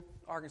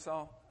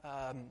Arkansas.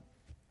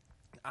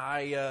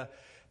 I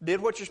did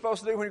what you're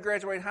supposed to do when you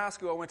graduate high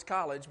school. I went to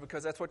college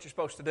because that's what you're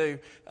supposed to do.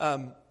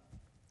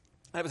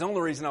 That was the only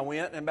reason I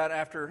went. And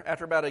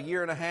after about a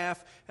year and a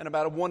half and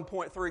about a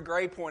 1.3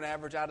 grade point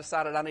average, I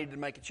decided I needed to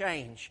make a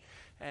change.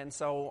 And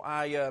so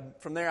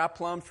from there I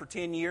plumbed for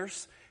 10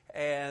 years.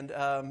 And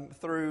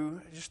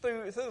through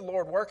the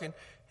Lord working,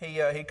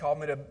 He called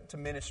me to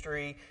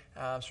ministry,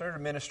 started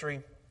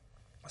ministry.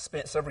 I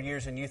spent several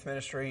years in youth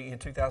ministry. In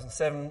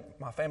 2007,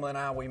 my family and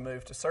I, we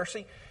moved to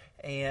Searcy,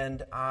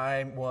 and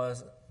I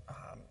was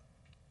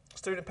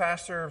student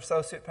pastor,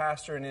 associate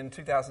pastor, and in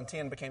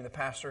 2010 became the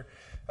pastor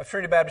of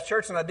Trinity Baptist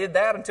Church. And I did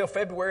that until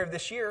February of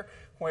this year,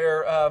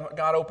 where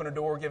God opened a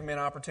door, giving me an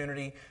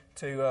opportunity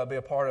to be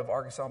a part of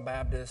Arkansas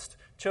Baptist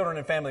Children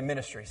and Family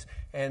Ministries.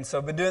 And so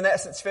I've been doing that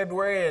since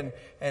February,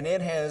 and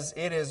it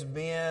has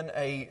been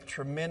a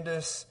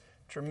tremendous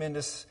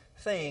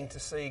thing to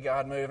see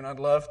God move, and I'd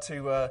love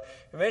to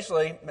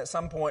eventually, at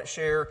some point,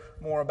 share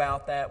more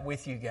about that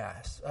with you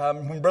guys.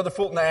 When Brother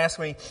Fulton asked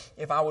me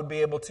if I would be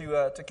able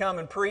to come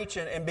and preach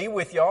and be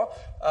with y'all,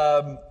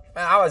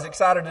 I was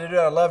excited to do it.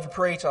 I love to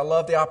preach. I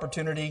love the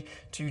opportunity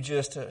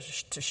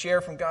to share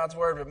from God's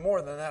Word, but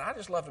more than that, I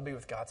just love to be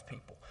with God's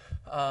people.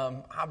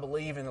 I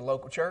believe in the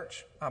local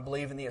church. I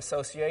believe in the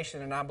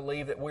association, and I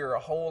believe that we're a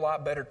whole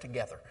lot better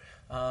together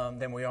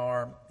than we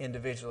are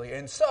individually.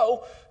 And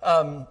so,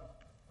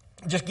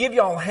 just give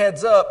y'all a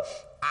heads up,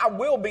 I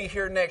will be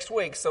here next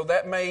week, so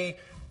that may,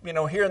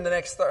 here in the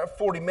next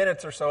 40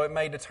 minutes or so, it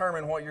may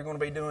determine what you're going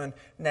to be doing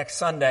next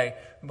Sunday.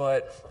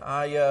 But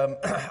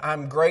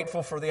I'm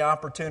grateful for the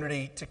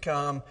opportunity to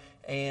come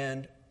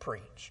and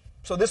preach.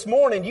 So this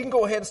morning, you can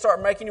go ahead and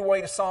start making your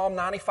way to Psalm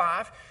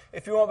 95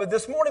 if you want. But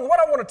this morning,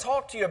 what I want to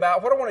talk to you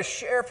about, what I want to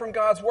share from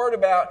God's Word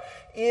about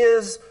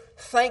is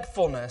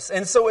thankfulness.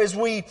 And so as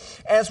we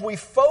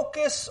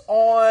focus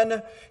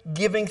on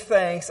giving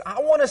thanks,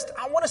 I want us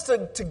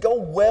to go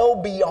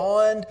well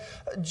beyond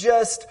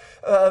just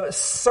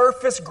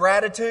surface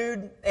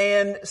gratitude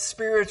and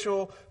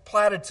spiritual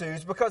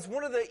platitudes, because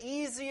one of the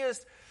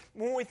easiest,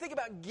 when we think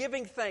about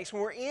giving thanks,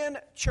 when we're in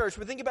church,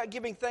 we think about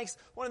giving thanks,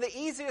 one of the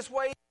easiest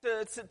ways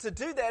to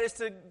do that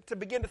is to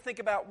begin to think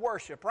about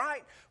worship,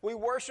 right? We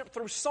worship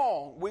through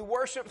song. We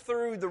worship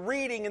through the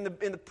reading and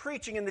the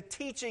preaching and the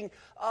teaching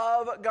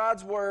of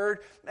God's Word.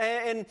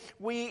 And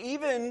we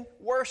even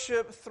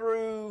worship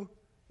through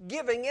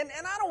giving. And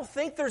I don't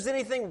think there's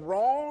anything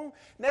wrong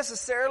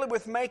necessarily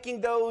with making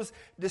those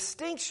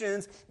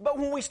distinctions. But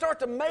when we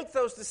start to make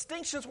those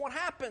distinctions, what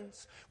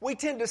happens? We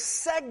tend to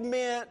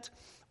segment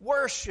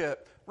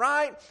worship,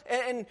 right?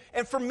 And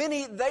for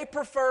many, they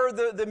prefer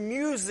the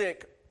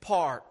music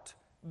part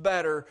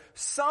better.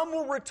 Some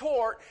will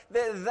retort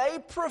that they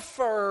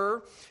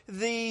prefer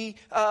the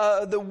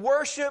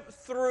worship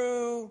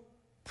through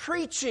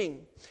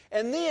preaching.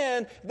 And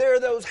then there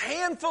are those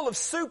handful of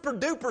super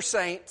duper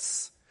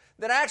saints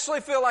that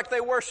actually feel like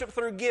they worship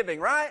through giving,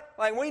 right?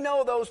 Like we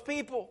know those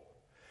people.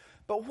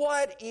 But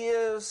what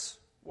is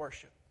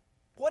worship?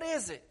 What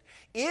is it?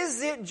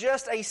 Is it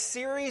just a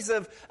series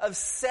of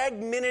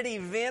segmented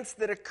events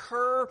that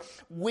occur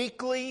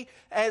weekly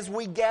as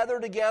we gather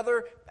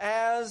together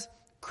as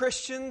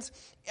Christians?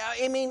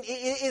 I mean,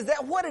 is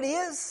that what it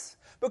is?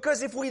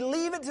 Because if we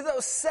leave it to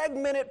those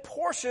segmented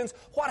portions,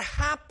 what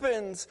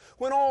happens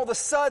when all of a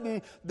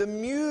sudden the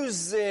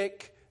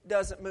music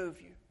doesn't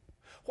move you?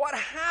 What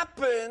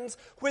happens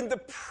when the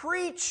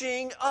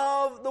preaching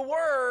of the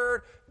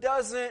Word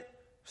doesn't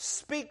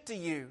speak to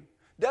you?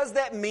 Does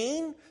that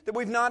mean that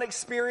we've not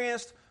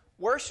experienced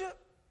worship?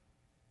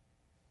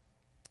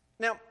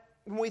 Now,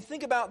 when we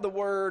think about the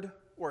word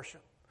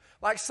worship,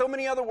 like so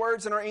many other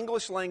words in our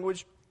English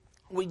language,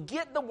 we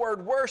get the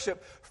word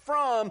worship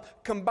from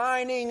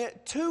combining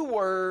two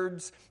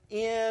words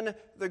in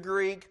the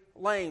Greek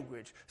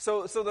language.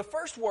 So the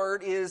first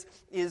word is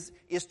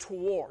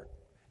toward,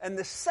 and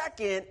the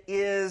second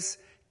is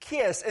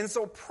kiss. And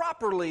so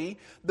properly,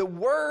 the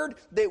word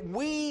that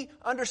we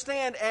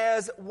understand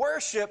as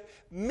worship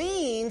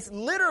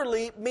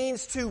literally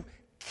means to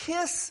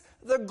kiss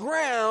the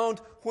ground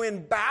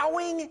when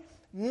bowing,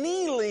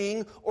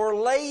 kneeling, or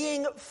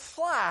laying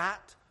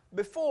flat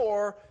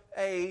before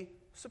a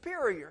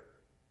superior.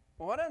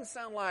 Well, it doesn't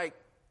sound like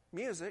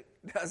music,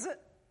 does it?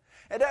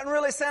 It doesn't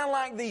really sound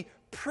like the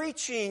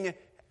preaching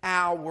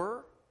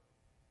hour.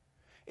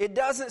 It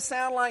doesn't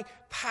sound like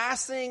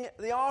passing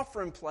the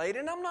offering plate.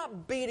 And I'm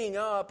not beating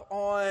up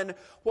on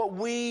what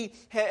we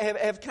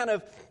have kind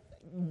of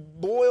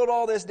boiled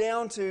all this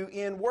down to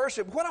in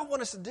worship. What I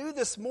want us to do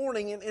this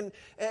morning,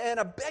 and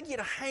I beg you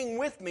to hang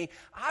with me,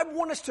 I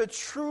want us to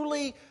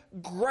truly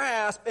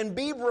grasp and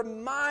be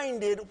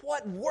reminded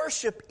what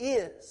worship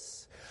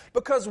is.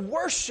 Because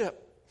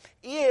worship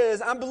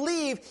is, I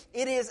believe,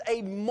 it is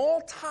a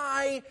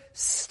multi-step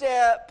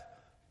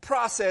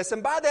process.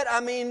 And by that I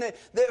mean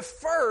that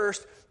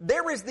first,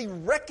 there is the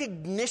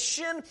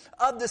recognition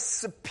of the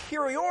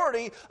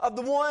superiority of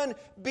the one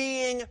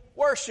being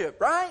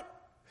worshipped, right?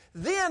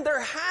 Then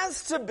there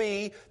has to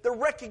be the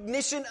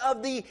recognition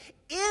of the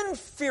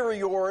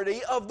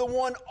inferiority of the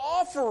one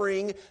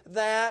offering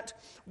that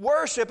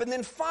worship. And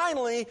then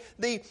finally,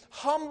 the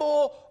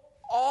humble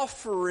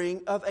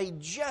offering of a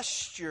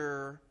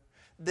gesture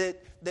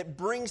that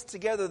brings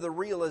together the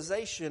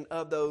realization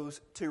of those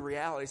two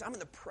realities. I'm in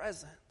the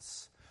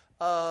presence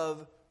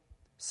of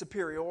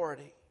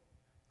superiority.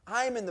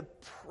 I'm in the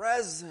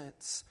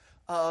presence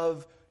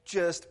of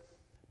just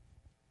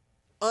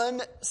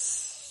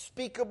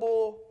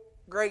unspeakable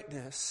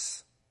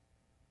greatness,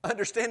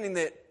 understanding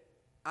that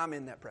I'm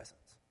in that presence.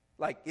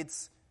 Like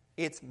it's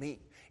me.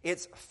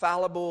 It's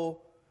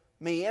fallible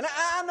me. And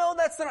I know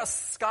that's not a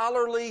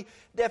scholarly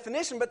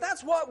definition, but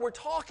that's what we're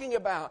talking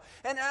about.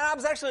 And I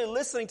was actually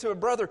listening to a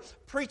brother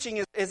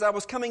preaching as I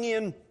was coming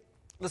in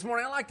this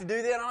morning. I like to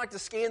do that. I like to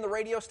scan the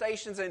radio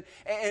stations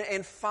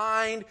and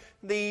find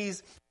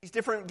these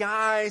different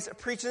guys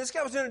preaching. This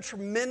guy was doing a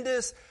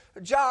tremendous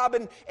job,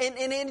 and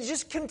it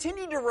just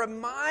continued to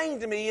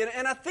remind me,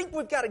 and I think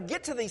we've got to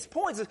get to these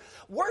points.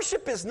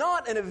 Worship is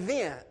not an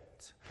event.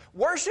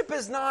 Worship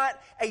is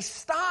not a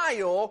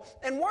style,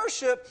 and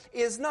worship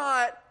is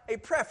not a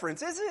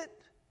preference, is it?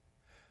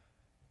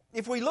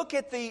 If we look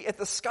at the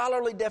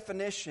scholarly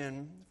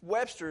definition,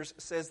 Webster's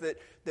says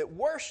that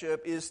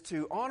worship is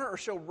to honor or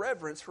show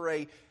reverence for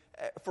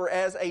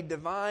as a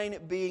divine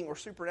being or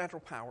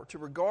supernatural power, to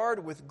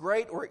regard with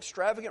great or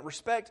extravagant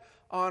respect,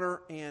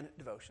 honor, and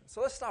devotion.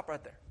 So let's stop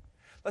right there.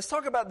 Let's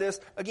talk about this.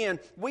 Again,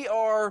 we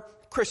are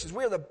Christians.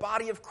 We are the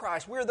body of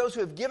Christ. We are those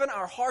who have given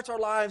our hearts, our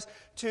lives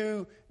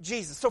to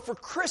Jesus. So for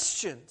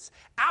Christians,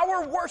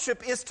 our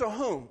worship is to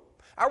whom?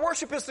 Our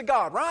worship is to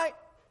God, right?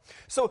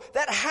 So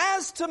that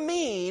has to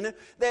mean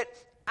that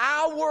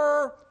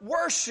our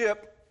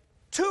worship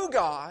to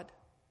God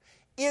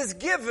is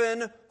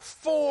given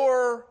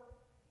for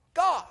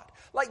God.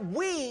 Like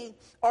we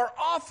are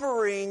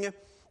offering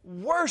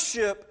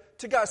worship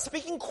to God.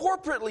 Speaking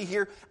corporately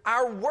here,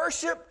 our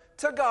worship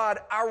to God,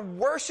 our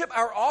worship,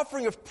 our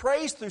offering of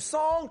praise through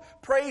song,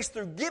 praise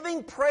through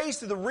giving, praise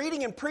through the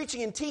reading and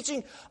preaching and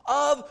teaching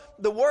of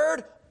the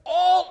Word,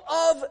 all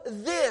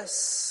of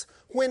this,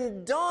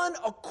 when done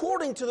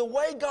according to the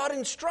way God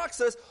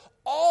instructs us,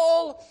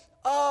 all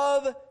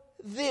of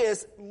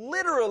this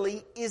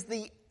literally is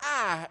the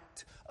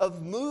act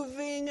of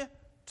moving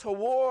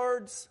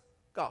towards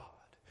God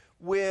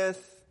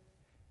with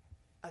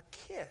a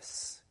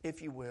kiss,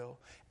 if you will,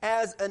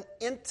 as an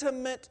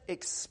intimate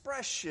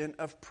expression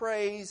of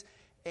praise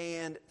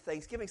and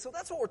thanksgiving. So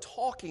that's what we're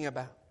talking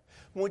about.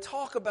 When we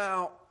talk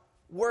about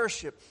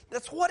worship,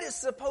 that's what it's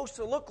supposed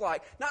to look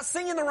like. Not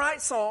singing the right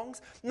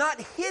songs,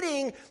 not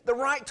hitting the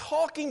right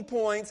talking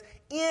points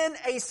in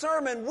a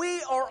sermon.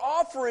 We are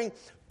offering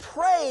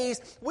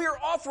praise. We are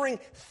offering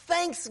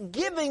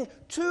thanksgiving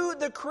to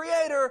the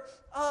Creator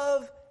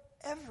of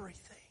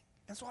everything.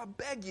 And so I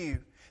beg you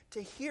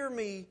to hear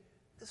me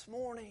this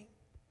morning.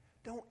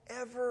 Don't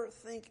ever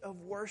think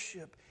of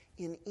worship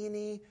in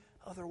any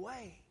other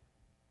way.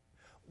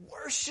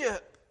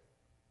 Worship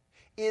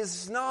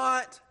is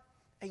not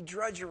a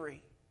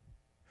drudgery.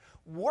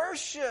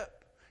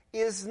 Worship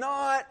is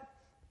not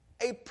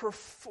a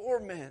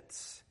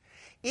performance.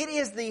 It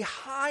is the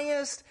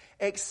highest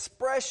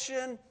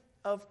expression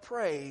of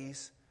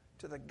praise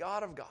to the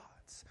God of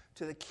gods,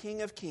 to the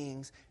King of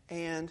kings,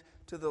 and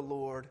to the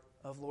Lord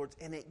of lords.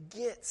 And it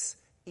gets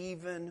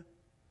even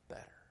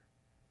better.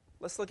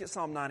 Let's look at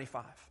Psalm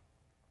 95.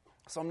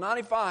 Psalm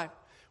 95,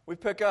 we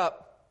pick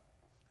up,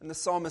 and the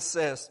psalmist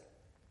says,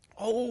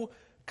 "Oh,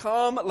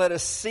 come, let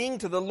us sing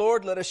to the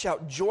Lord. Let us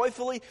shout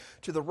joyfully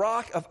to the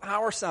rock of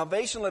our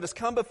salvation. Let us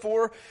come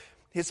before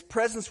His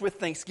presence with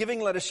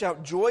thanksgiving. Let us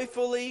shout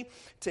joyfully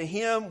to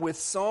Him with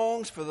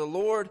songs. For the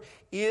Lord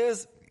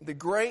is the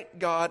great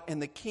God and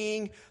the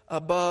King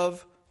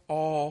above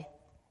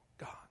all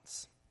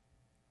gods.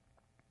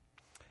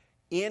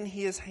 In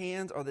His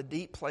hands are the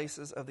deep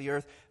places of the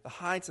earth. The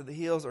heights of the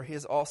hills are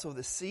His also.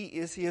 The sea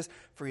is His,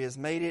 for He has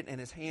made it, and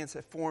His hands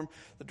have formed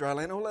the dry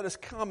land. Oh, let us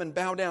come and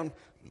bow down.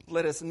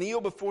 Let us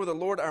kneel before the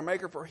Lord our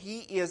Maker, for He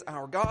is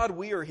our God.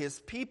 We are His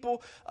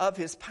people, of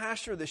His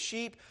pasture, the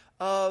sheep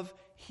of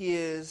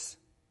His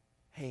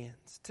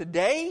hands."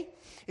 Today,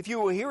 if you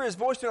will hear His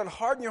voice, do not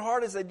harden your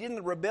heart as they did in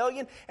the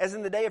rebellion, as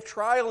in the day of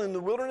trial in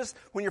the wilderness,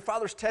 when your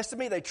fathers tested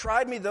me. They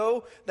tried me,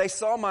 though they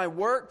saw my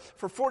work.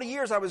 For 40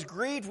 years I was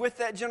grieved with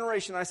that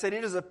generation. I said,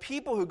 "It is a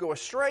people who go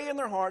astray in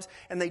their hearts,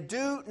 and they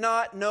do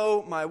not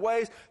know my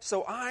ways.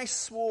 So I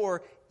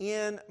swore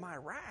in my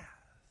wrath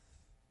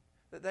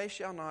that they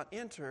shall not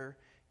enter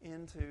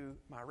into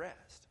my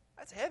rest."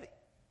 That's heavy.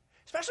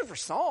 Especially for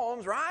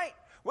Psalms, right?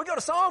 We go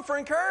to Psalm for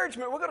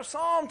encouragement. We go to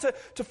Psalm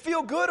to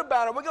feel good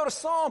about it. We go to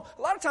Psalm,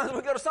 a lot of times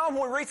we go to Psalm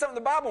when we read something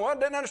in the Bible. Well, I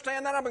didn't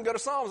understand that. I'm going to go to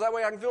Psalms. That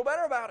way I can feel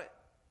better about it.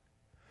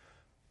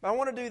 But I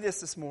want to do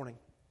this morning.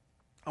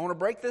 I want to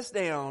break this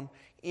down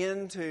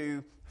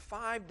into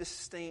 5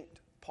 distinct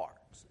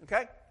parts.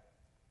 Okay?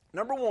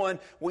 Number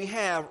 1, we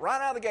have,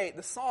 right out of the gate,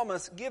 the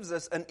psalmist gives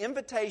us an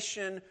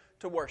invitation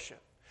to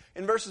worship.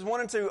 In verses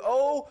 1 and 2,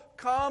 "Oh,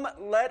 come,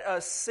 let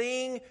us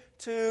sing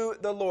to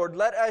the Lord.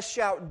 Let us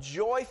shout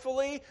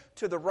joyfully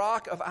to the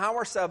rock of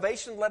our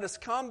salvation. Let us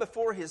come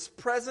before His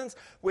presence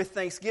with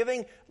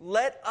thanksgiving.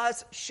 Let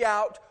us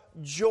shout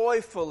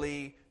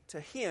joyfully to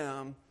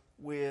Him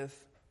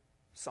with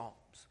psalms."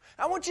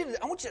 I want you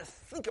to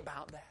think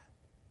about that.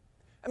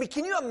 I mean,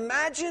 can you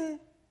imagine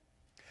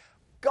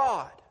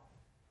God,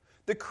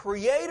 the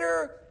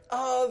creator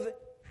of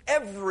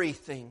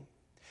everything,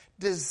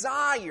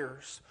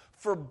 desires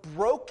for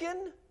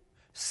broken,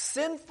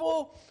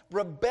 sinful,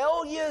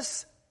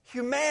 rebellious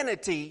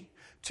humanity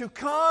to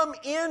come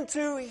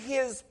into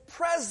His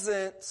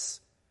presence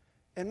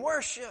and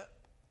worship?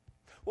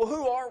 Well,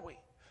 who are we?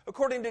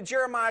 According to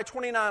Jeremiah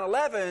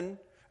 29:11,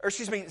 or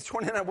excuse me,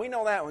 29, we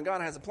know that one, God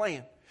has a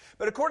plan.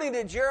 But according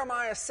to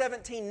Jeremiah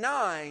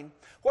 17:9,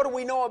 what do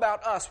we know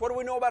about us? What do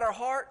we know about our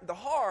heart? The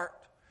heart,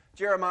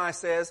 Jeremiah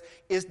says,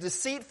 is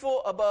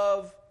deceitful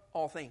above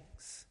all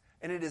things,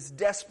 and it is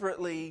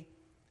desperately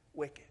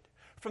wicked.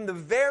 From the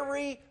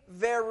very,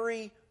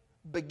 very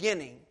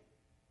beginning,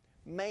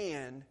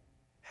 man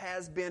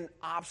has been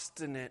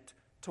obstinate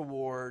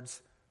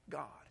towards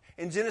God.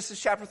 In Genesis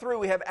chapter 3,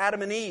 we have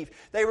Adam and Eve.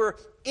 They were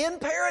in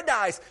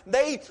paradise.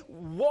 They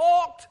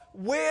walked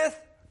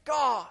with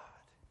God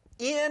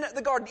in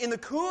the garden. In the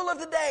cool of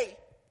the day,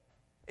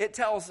 it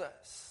tells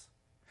us.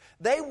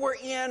 They were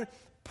in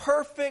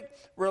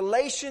perfect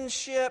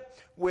relationship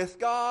with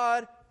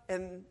God.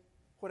 And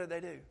what did they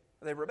do?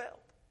 They rebelled.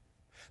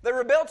 They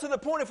rebelled to the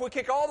point, if we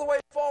kick all the way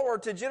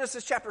forward to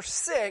Genesis chapter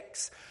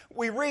 6,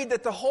 we read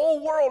that the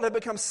whole world had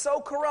become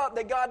so corrupt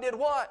that God did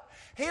what?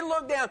 He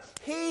looked down.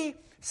 He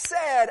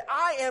said,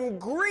 "I am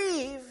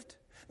grieved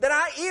that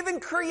I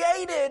even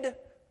created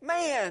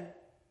man.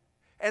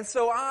 And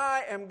so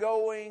I am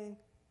going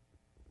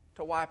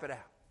to wipe it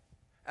out.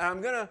 And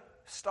I'm going to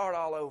start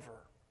all over.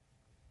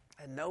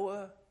 And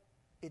Noah,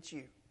 it's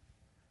you.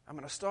 I'm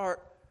going to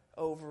start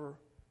over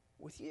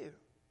with you."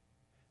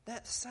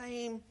 That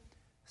same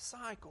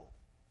cycle,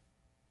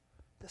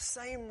 the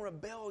same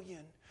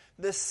rebellion,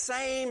 the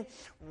same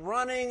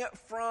running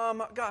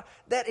from God,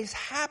 that is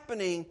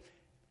happening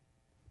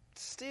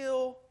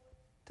still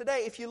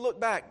today. If you look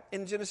back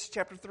in Genesis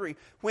chapter 3,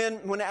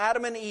 when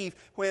Adam and Eve,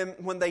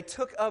 when they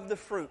took of the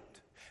fruit,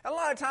 and a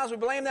lot of times we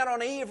blame that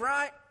on Eve,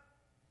 right?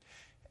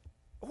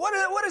 What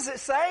does it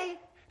say?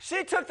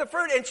 She took the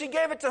fruit and she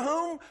gave it to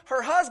whom?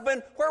 Her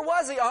husband. Where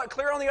was he?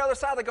 Clear on the other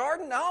side of the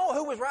garden? No,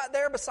 who was right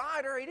there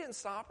beside her? He didn't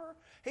stop her.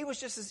 He was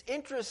just as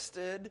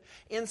interested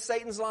in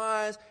Satan's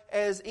lies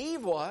as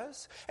Eve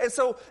was. And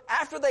so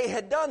after they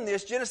had done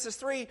this, Genesis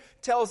 3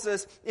 tells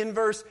us in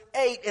verse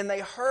 8, "And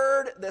they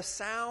heard the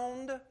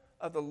sound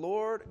of the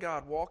Lord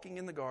God walking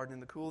in the garden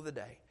in the cool of the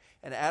day.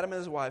 And Adam and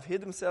his wife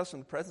hid themselves from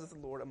the presence of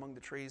the Lord among the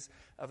trees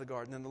of the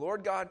garden. And the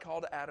Lord God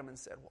called to Adam and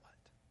said," what?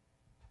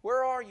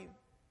 "Where are you?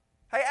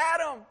 Hey,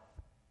 Adam,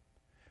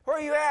 where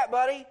are you at,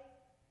 buddy?"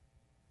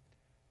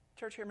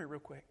 Church, hear me real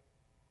quick.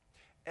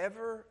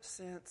 Ever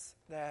since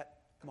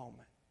that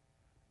moment,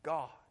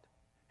 God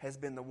has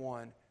been the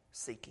one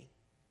seeking.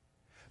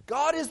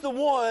 God is the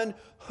one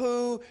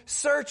who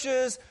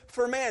searches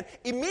for man.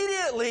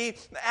 Immediately,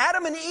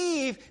 Adam and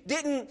Eve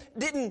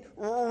didn't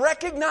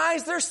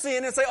recognize their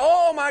sin and say,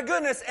 "Oh my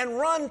goodness," and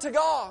run to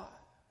God.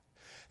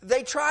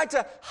 They tried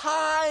to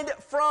hide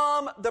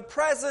from the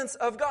presence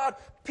of God.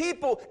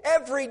 People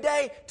every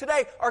day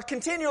today are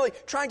continually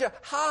trying to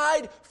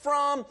hide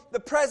from the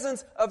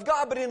presence of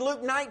God. But in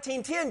Luke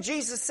 19:10,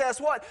 Jesus says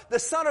what? The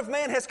Son of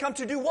Man has come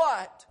to do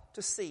what?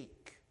 To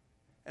seek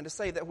and to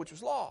save that which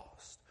was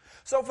lost.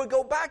 So if we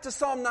go back to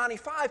Psalm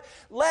 95,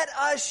 let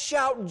us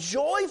shout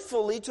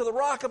joyfully to the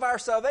rock of our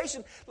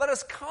salvation. Let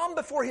us come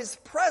before His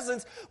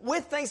presence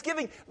with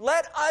thanksgiving.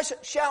 Let us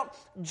shout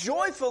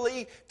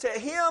joyfully to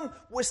Him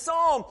with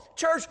psalm.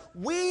 Church,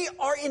 we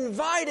are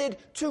invited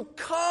to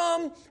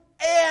come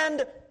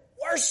and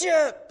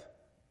worship.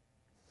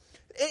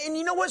 And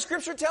you know what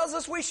Scripture tells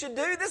us we should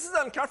do? This is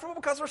uncomfortable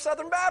because we're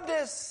Southern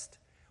Baptist.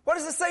 What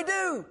does it say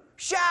do?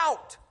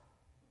 Shout.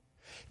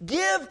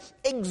 Give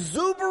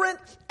exuberant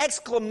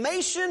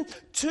exclamation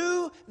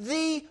to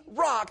the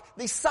rock,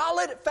 the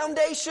solid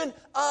foundation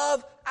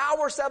of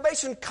our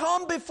salvation.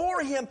 Come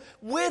before Him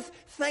with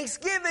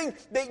thanksgiving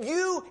that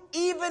you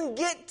even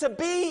get to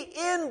be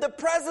in the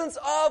presence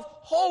of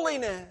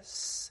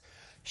holiness.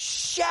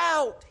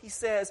 Shout, he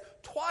says.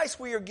 Twice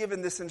we are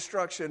given this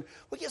instruction.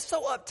 We get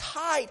so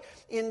uptight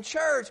in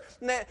church,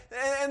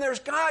 and there's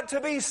got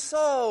to be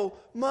so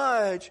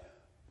much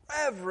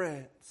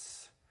reverence.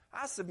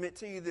 I submit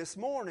to you this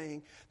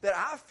morning that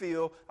I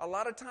feel a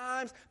lot of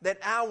times that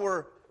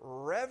our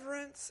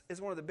reverence is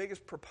one of the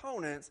biggest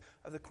proponents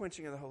of the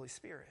quenching of the Holy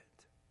Spirit.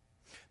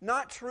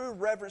 Not true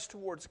reverence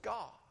towards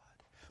God,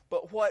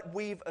 but what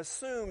we've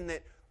assumed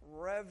that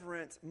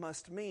reverence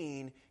must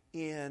mean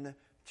in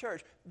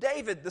church.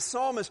 David, the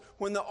psalmist,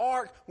 when the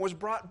ark was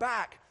brought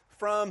back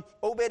from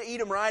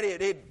Obed-Edom, right?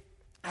 It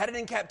had it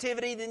in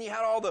captivity. Then you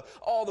had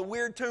all the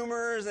weird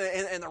tumors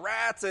and the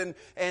rats, and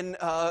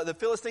the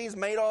Philistines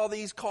made all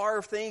these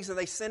carved things, and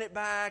they sent it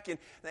back, and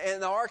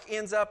the ark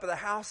ends up at the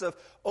house of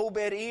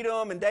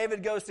Obed-Edom, and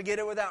David goes to get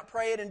it without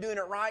praying and doing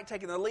it right,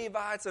 taking the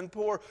Levites, and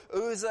poor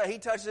Uzzah, he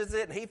touches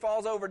it and he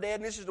falls over dead,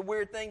 and this is a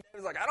weird thing.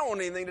 David's like, I don't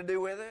want anything to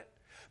do with it.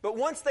 But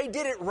once they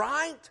did it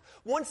right,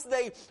 once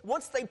they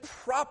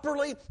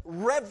properly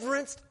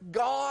reverenced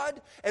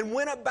God and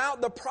went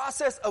about the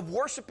process of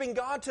worshiping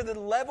God to the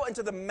level and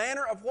to the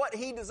manner of what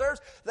He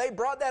deserves, they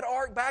brought that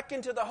ark back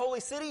into the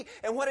holy city.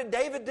 And what did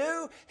David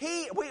do?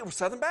 We were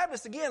Southern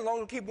Baptists again, as long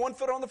as we keep one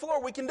foot on the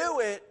floor, we can do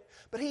it.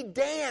 But he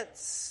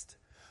danced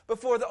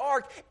before the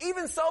ark,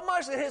 even so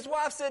much that his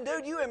wife said,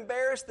 dude, you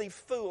embarrassed the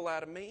fool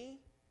out of me.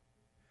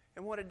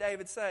 And what did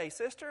David say?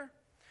 Sister,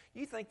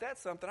 you think that's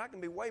something? I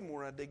can be way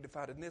more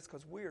undignified than this,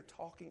 because we are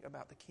talking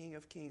about the King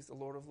of Kings, the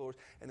Lord of Lords,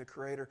 and the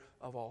Creator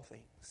of all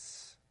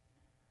things.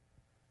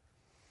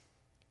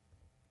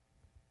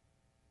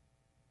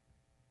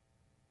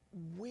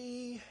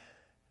 We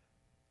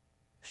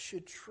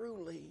should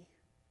truly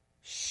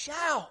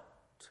shout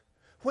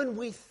when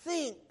we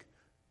think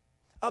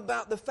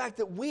about the fact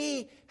that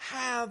we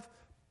have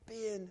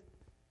been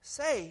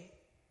saved.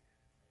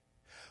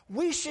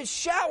 We should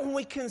shout when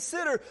we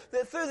consider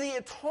that through the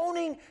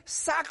atoning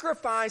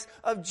sacrifice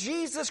of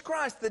Jesus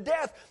Christ, the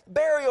death,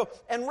 burial,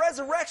 and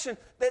resurrection,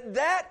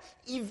 that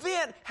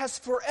event has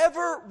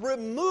forever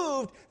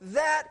removed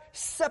that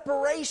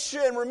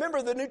separation.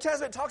 Remember, the New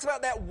Testament talks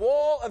about that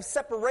wall of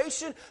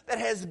separation that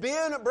has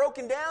been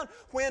broken down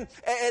when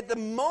at the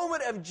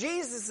moment of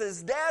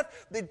Jesus'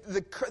 death,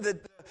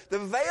 the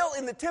veil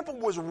in the temple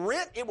was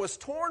rent. It was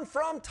torn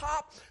from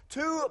top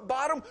to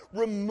bottom,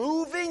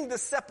 removing the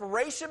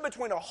separation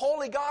between a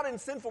holy God and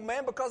sinful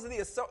man because of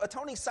the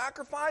atoning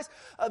sacrifice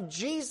of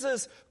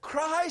Jesus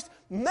Christ.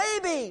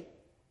 Maybe,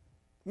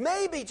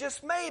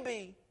 just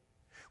maybe,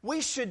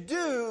 we should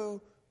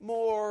do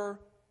more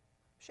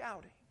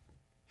shouting.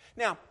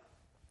 Now,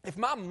 if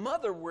my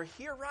mother were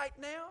here right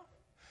now,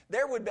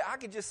 I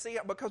could just see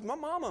it, because my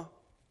mama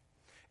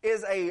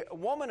is a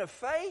woman of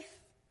faith,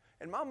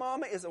 and my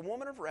mama is a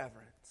woman of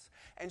reverence.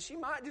 And she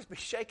might just be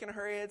shaking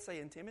her head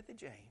saying, Timothy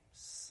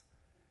James.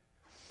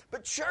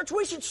 But church,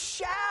 we should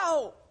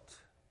shout.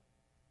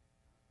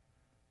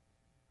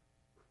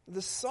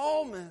 The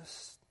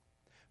psalmist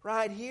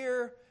right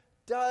here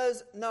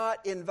does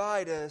not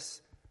invite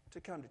us to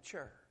come to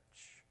church.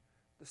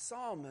 The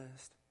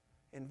psalmist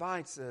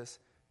invites us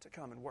to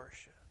come and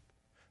worship.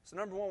 So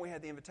number one, we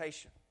have the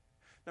invitation.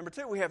 Number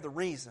two, we have the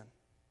reason.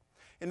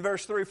 In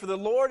verse 3, for the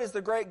Lord is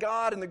the great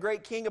God and the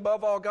great King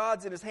above all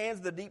gods. In His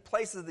hands the deep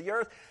places of the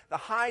earth. The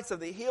heights of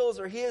the hills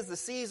are His. The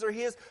seas are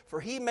His. For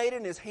He made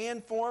in His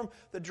hand form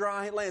the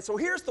dry land. So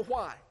here's the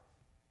why.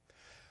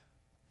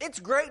 It's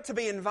great to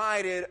be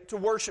invited to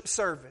worship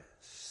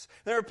service.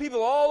 There are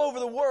people all over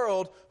the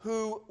world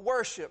who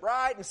worship,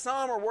 right? And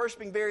some are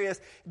worshiping various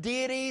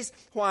deities,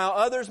 while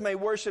others may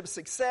worship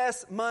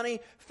success, money,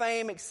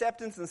 fame,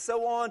 acceptance, and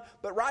so on.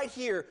 But right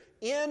here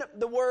in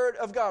the Word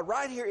of God,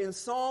 right here in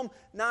Psalm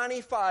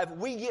 95,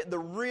 we get the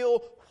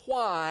real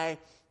why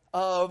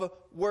of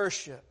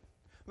worship.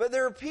 But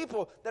there are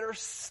people that are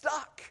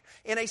stuck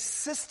in a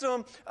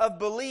system of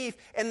belief,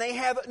 and they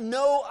have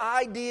no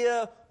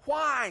idea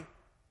why.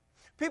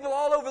 People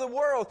all over the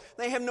world,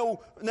 they don't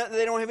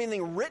have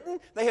anything written.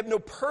 They have no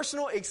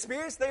personal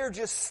experience. They are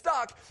just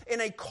stuck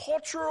in a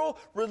cultural,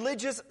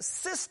 religious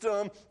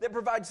system that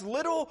provides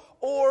little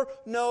or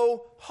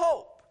no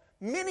hope.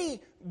 Many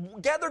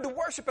gather to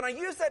worship, and I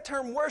use that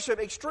term worship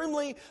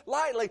extremely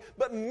lightly,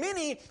 but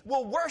many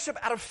will worship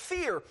out of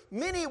fear.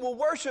 Many will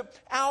worship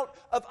out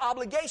of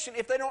obligation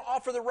if they don't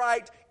offer the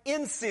right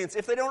incense,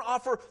 if they don't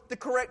offer the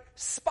correct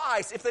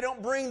spice, if they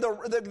don't bring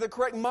the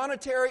correct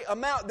monetary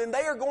amount, then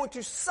they are going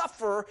to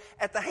suffer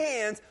at the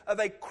hands of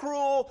a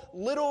cruel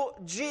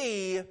little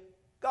g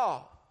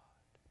God.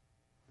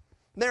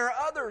 There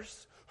are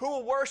others who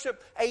will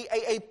worship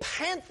a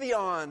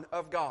pantheon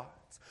of gods,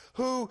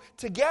 who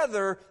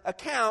together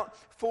account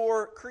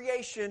for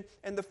creation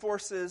and the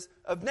forces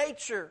of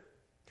nature.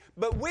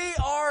 But we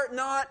are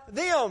not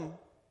them.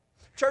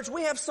 Church,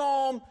 we have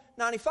Psalm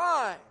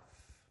 95.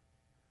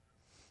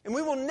 And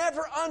we will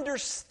never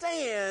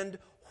understand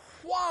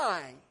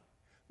why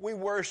we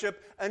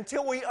worship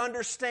until we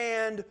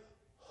understand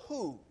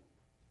who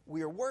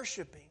we are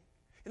worshiping.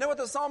 You know what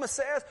the psalmist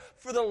says?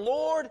 For the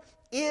Lord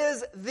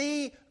is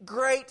the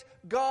great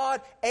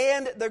God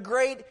and the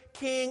great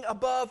King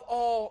above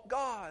all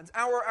gods.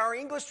 Our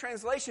English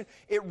translation,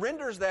 it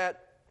renders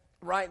that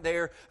right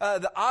there,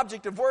 the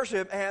object of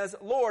worship as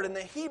Lord. And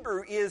the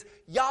Hebrew is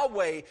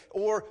Yahweh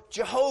or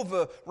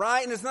Jehovah,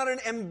 right? And it's not an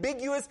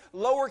ambiguous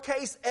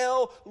lowercase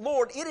l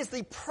Lord. It is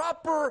the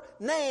proper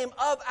name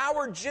of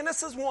our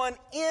Genesis 1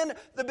 in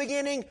the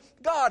beginning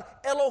God,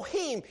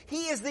 Elohim.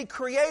 He is the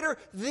creator,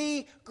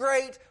 the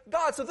great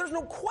God. So there's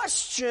no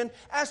question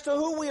as to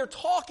who we are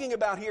talking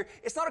about here.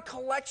 It's not a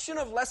collection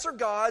of lesser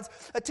gods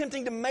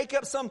attempting to make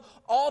up some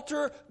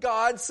altar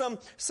God, some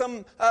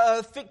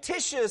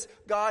fictitious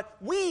God.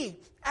 We we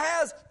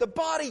as the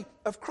body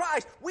of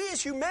Christ, we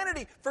as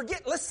humanity,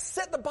 let's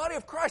set the body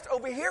of Christ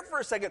over here for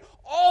a second.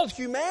 All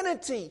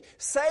humanity,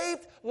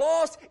 saved,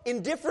 lost,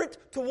 indifferent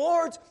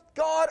towards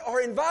God,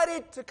 are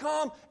invited to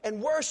come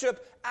and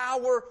worship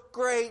our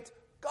great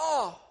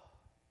God.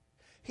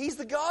 He's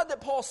the God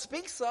that Paul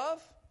speaks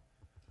of.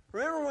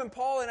 Remember when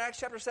Paul in Acts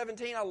chapter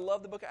 17, I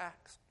love the book of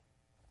Acts.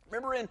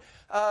 Remember in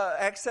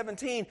Acts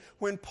 17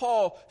 when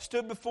Paul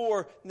stood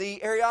before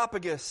the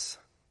Areopagus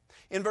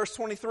in verse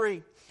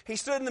 23. He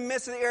stood in the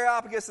midst of the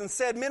Areopagus and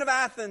said, "Men of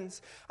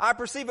Athens, I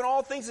perceive in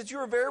all things that you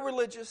are very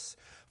religious.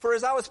 For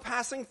as I was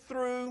passing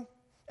through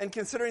and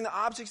considering the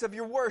objects of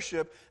your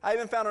worship, I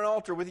even found an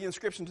altar with the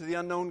inscription to the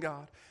unknown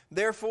God.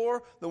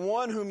 Therefore, the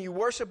one whom you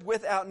worship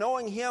without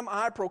knowing him,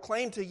 I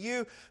proclaim to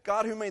you,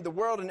 God who made the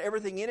world and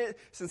everything in it,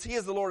 since he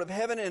is the Lord of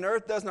heaven and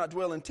earth, does not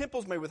dwell in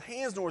temples made with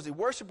hands, nor is he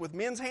worshipped with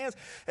men's hands,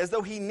 as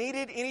though he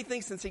needed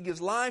anything, since he gives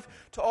life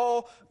to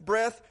all,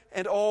 breath,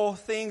 and all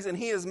things. And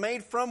he has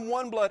made from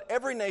one blood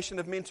every nation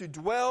of men to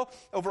dwell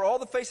over all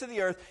the face of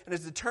the earth, and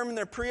has determined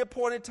their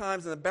pre-appointed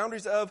times and the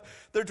boundaries of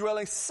their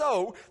dwelling,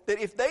 so that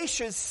if they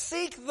should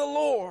seek the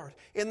Lord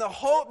in the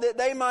hope that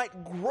they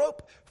might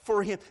grope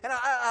for him." And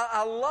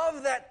I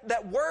love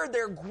that word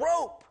there,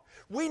 grope.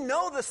 We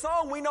know the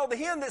song, we know the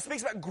hymn that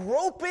speaks about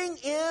groping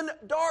in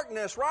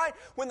darkness, right?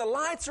 When the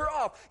lights are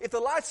off, if the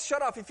lights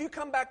shut off, if you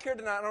come back here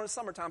tonight, I know it's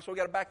summertime, so we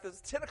got to back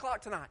this 10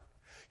 o'clock tonight.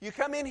 You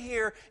come in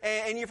here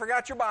and you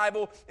forgot your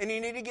Bible and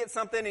you need to get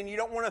something and you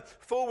don't want to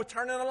fool with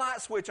turning the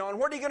light switch on.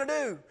 What are you going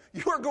to do?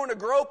 You are going to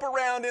grope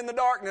around in the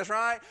darkness,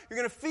 right? You're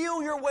going to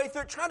feel your way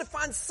through it, trying to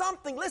find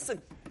something.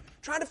 Listen.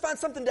 Trying to find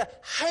something to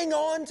hang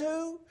on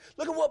to.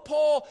 Look at what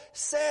Paul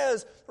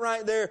says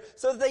right there.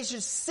 So that they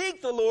should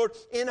seek the Lord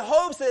in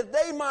hopes that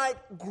they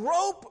might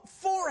grope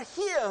for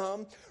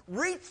him,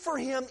 reach for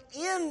him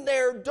in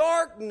their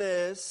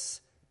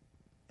darkness,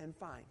 and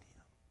find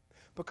him.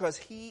 Because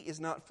he is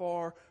not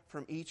far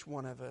from each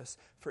one of us.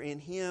 For in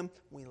him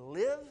we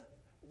live,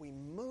 we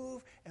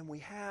move, and we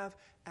have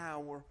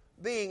our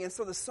being. And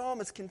so the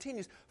psalmist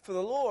continues, "For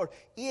the Lord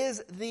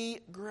is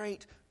the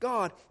great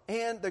God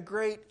and the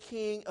great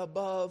King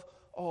above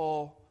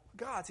all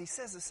gods." He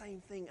says the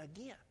same thing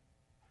again.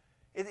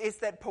 It's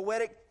that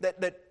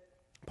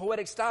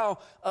poetic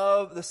style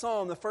of the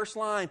psalm. The first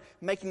line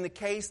making the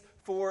case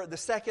for the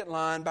second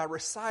line by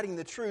reciting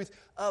the truth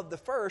of the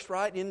first,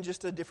 right? In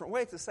just a different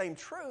way. It's the same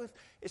truth.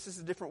 It's just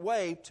a different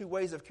way, two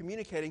ways of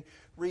communicating,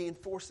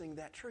 reinforcing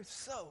that truth.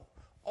 So,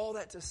 all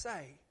that to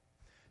say,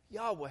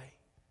 Yahweh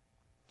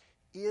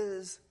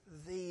is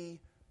the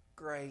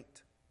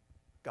great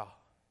God.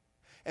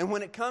 And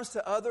when it comes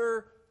to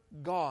other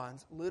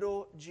gods,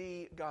 little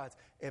g gods,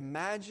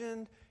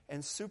 imagined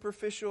and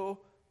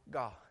superficial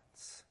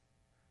gods,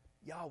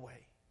 Yahweh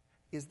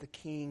is the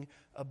king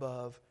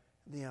above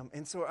them.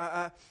 And so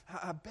I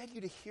beg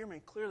you to hear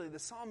me clearly. The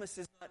psalmist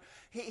is not,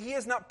 he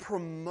is not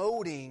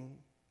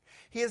promoting,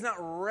 he is not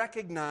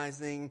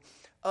recognizing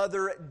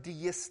other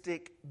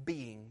deistic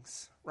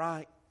beings,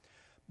 right?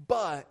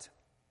 But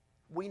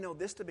we know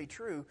this to be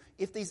true.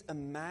 If these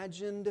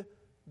imagined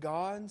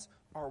gods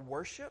are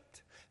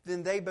worshipped,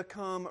 then they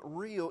become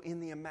real in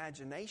the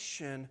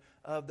imagination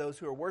of those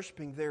who are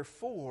worshiping.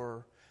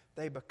 Therefore,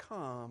 they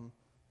become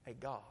a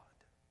god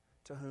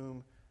to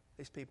whom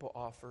these people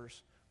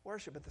offers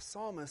worship. But the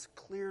psalmist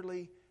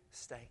clearly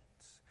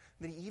states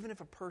that even if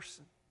a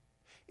person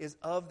is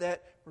of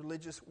that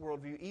religious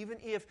worldview, even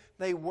if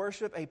they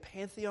worship a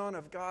pantheon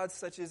of gods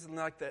such as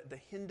like the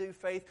Hindu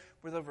faith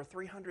with over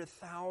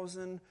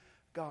 300,000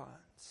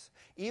 gods,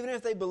 even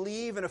if they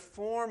believe in a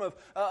form of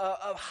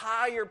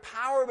higher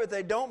power, but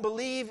they don't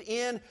believe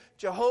in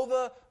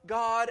Jehovah,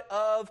 God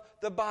of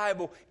the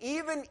Bible,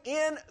 even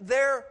in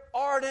their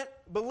ardent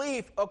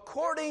belief,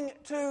 according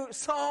to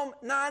Psalm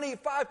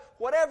 95,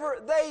 whatever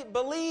they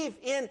believe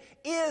in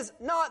is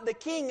not the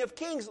King of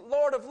Kings,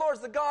 Lord of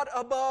Lords, the God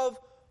above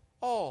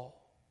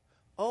all.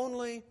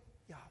 Only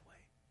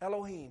Yahweh,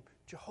 Elohim,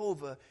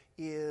 Jehovah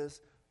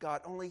is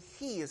God. Only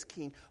He is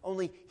King.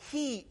 Only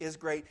He is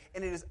great.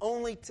 And it is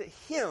only to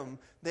Him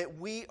that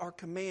we are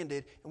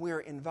commanded and we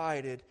are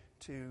invited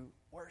to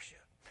worship.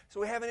 So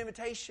we have an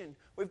invitation.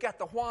 We've got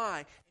the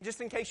why. Just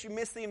in case you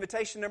missed the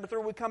invitation, number 3,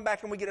 we come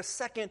back and we get a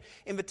second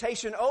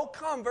invitation. Oh,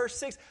 come, verse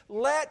 6,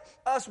 let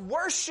us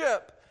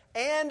worship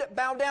and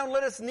bow down.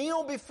 Let us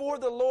kneel before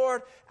the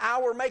Lord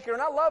our Maker.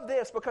 And I love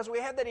this because we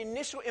have that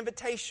initial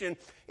invitation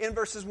in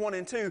verses 1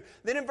 and 2.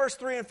 Then in verse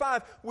 3 and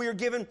 5, we are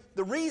given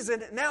the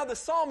reason. Now the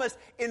psalmist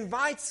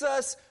invites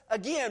us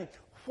again.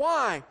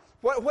 Why?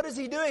 What is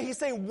he doing? He's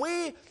saying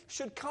we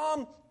should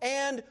come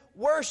and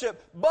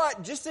worship.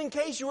 But just in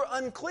case you were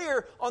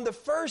unclear on the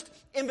first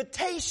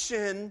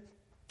invitation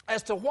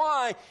as to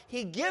why,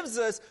 he gives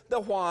us the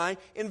why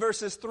in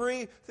verses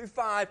 3 through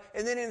 5.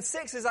 And then in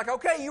 6, he's like,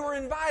 okay, you were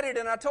invited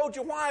and I told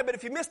you why, but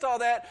if you missed all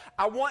that,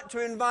 I want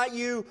to invite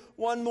you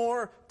one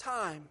more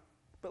time.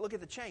 But look at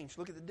the change.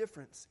 Look at the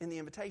difference in the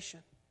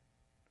invitation.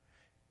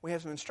 We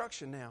have some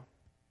instruction now.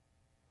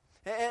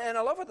 And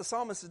I love what the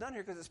psalmist has done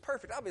here because it's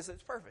perfect. Obviously,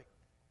 it's perfect.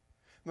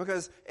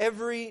 Because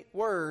every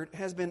word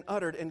has been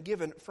uttered and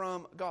given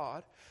from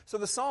God. So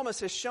the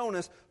psalmist has shown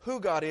us who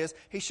God is.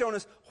 He's shown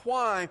us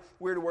why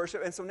we're to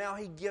worship. And so now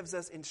he gives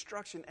us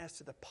instruction as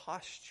to the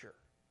posture.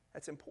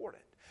 That's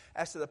important.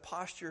 As to the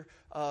posture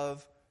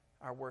of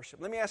our worship.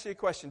 Let me ask you a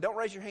question. Don't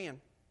raise your hand,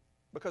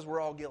 because we're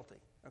all guilty,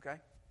 okay?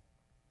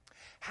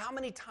 How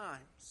many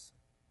times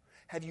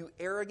have you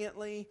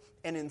arrogantly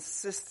and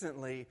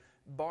insistently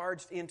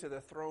barged into the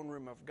throne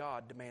room of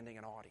God demanding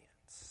an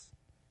audience?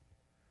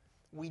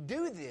 We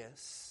do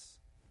this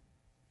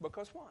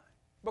because why?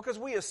 Because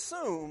we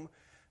assume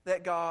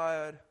that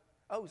God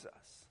owes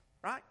us,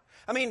 right?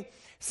 I mean,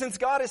 since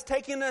God has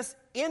taken us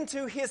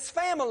into His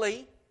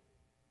family,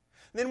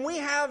 then we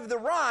have the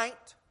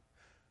right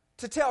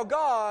to tell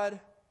God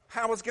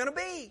how it's going to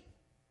be.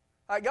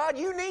 Like, God,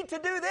 you need to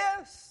do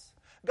this.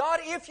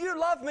 God, if you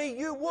love me,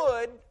 you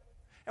would.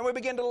 And we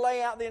begin to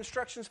lay out the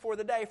instructions for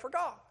the day for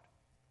God.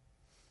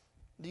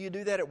 Do you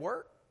do that at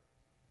work?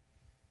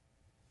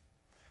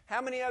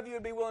 How many of you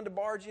would be willing to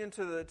barge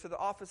into the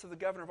office of the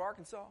governor of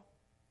Arkansas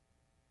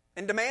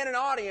and demand an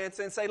audience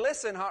and say,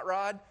 listen, Hot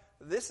Rod,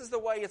 this is the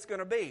way it's going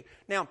to be?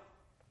 Now,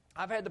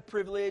 I've had the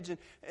privilege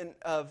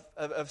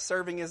of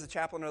serving as a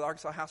chaplain of the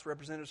Arkansas House of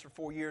Representatives for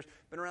 4 years.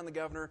 Been around the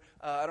governor.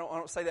 I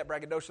don't say that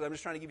braggadociously. I'm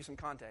just trying to give you some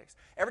context.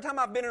 Every time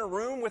I've been in a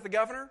room with the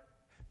governor,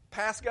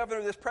 past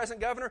governor, this present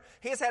governor,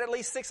 he has had at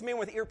least 6 men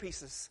with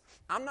earpieces.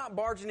 I'm not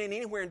barging in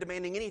anywhere and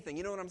demanding anything.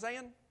 You know what I'm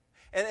saying?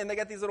 And they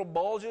got these little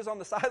bulges on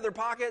the side of their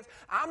pockets.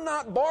 I'm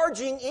not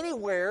barging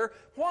anywhere.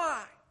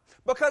 Why?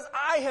 Because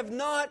I have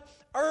not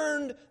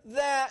earned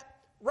that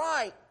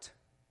right.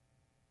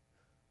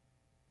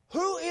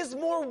 Who is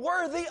more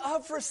worthy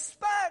of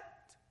respect?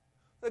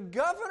 The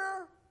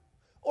governor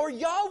or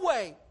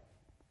Yahweh?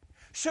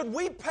 Should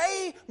we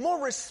pay more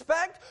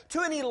respect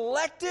to an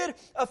elected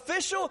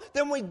official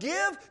than we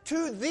give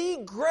to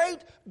the great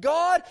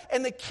God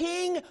and the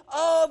King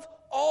of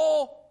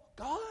all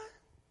gods?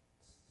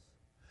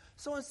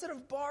 So instead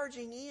of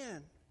barging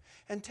in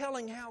and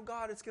telling how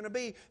God is going to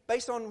be,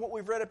 based on what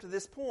we've read up to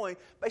this point,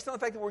 based on the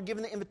fact that we're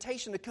given the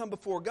invitation to come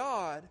before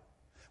God,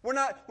 we're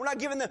not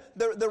given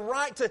the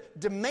right to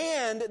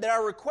demand that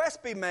our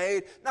request be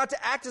made, not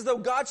to act as though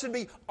God should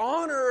be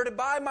honored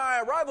by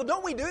my arrival.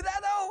 Don't we do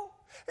that, though?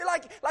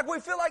 Like we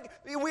feel like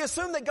we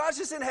assume that God's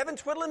just in heaven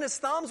twiddling His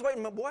thumbs,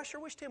 waiting, boy, I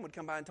sure wish Tim would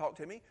come by and talk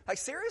to me. Like,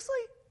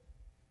 seriously?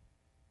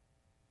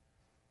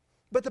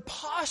 But the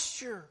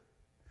posture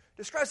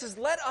describes as,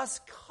 let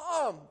us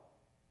come.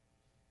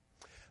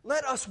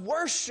 Let us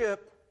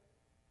worship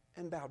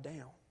and bow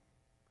down.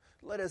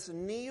 Let us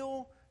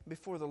kneel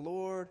before the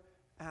Lord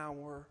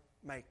our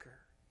Maker.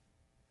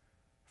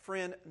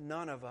 Friend,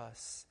 none of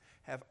us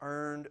have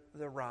earned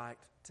the right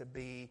to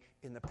be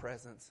in the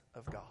presence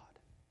of God.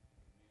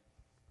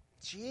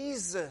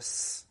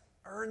 Jesus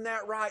earned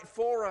that right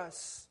for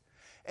us.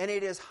 And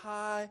it is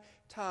high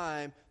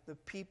time the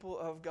people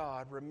of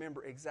God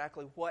remember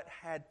exactly what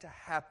had to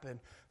happen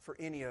for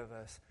any of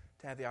us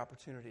to have the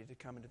opportunity to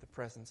come into the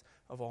presence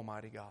of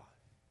Almighty God.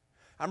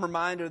 I'm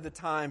reminded of the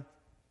time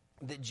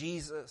that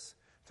Jesus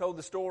told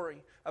the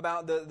story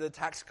about the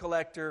tax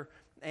collector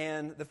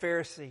and the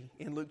Pharisee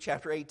in Luke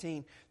chapter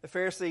 18. The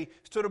Pharisee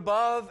stood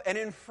above and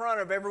in front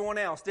of everyone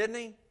else, didn't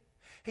he?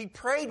 He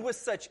prayed with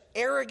such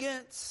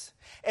arrogance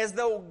as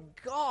though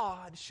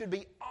God should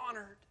be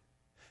honored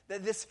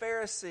that this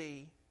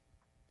Pharisee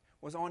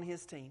was on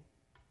his team.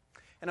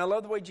 And I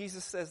love the way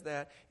Jesus says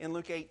that in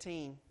Luke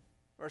 18,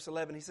 verse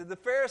 11. He said, the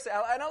Pharisee,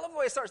 and I love the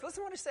way it starts.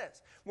 Listen to what he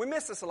says. We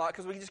miss this a lot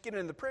because we just get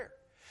into the prayer.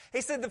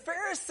 He said, the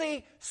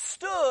Pharisee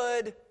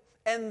stood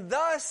and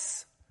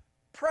thus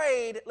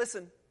prayed,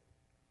 listen,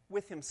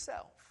 with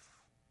himself.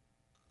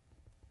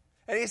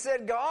 And he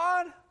said,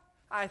 God,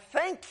 I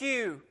thank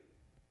you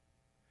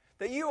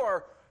that you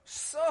are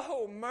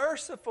so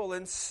merciful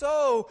and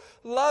so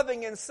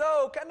loving and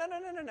so...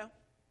 No.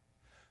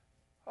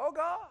 Oh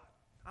God,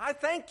 I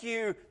thank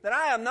you that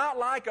I am not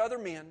like other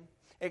men,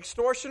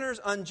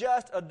 extortioners,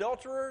 unjust,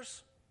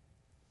 adulterers,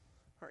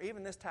 or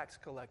even this tax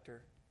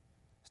collector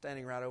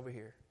standing right over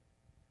here.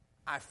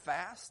 I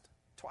fast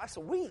twice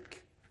a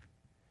week,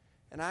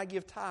 and I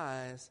give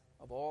tithes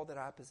of all that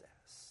I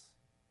possess.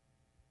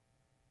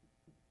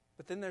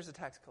 But then there's the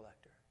tax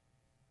collector,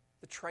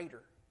 the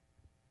traitor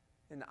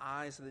in the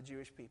eyes of the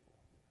Jewish people,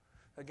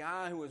 a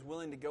guy who was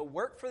willing to go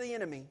work for the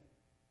enemy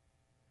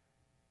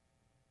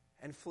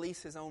and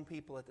fleece his own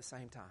people at the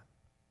same time.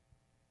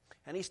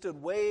 And he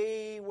stood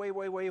way, way,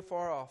 way, way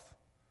far off,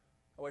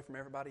 away from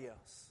everybody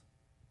else.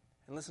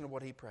 And listen to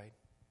what he prayed.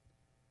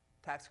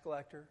 Tax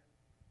collector,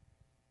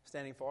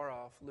 standing far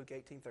off, Luke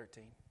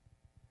 18:13,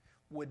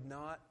 would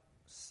not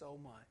so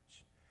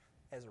much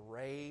as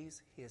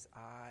raise his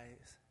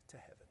eyes to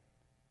heaven,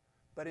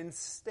 but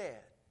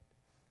instead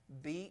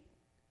beat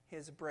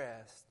his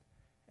breast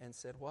and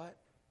said, what?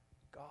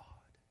 God,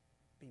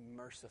 be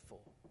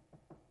merciful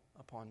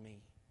upon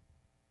me,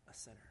 a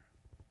sinner.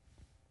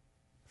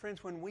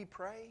 Friends, when we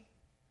pray,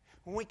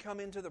 when we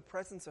come into the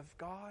presence of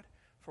God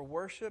for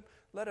worship,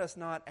 let us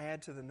not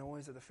add to the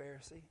noise of the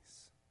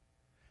Pharisees.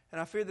 And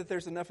I fear that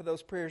there's enough of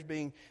those prayers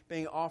being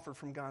offered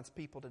from God's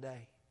people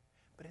today.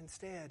 But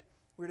instead,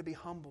 we're to be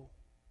humble.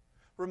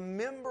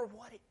 Remember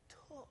what it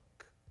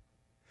took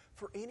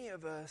for any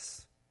of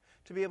us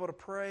to be able to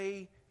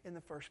pray in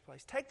the first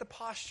place. Take the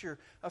posture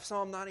of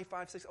Psalm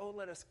 95:6. Oh,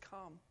 let us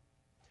come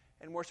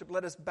and worship.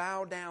 Let us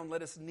bow down.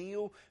 Let us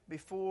kneel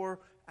before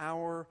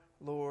our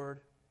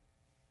Lord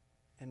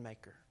and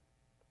Maker.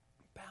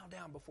 Bow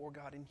down before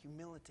God in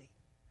humility.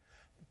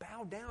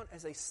 Bow down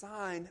as a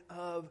sign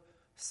of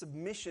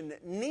submission.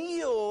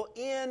 Kneel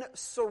in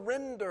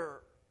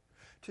surrender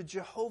to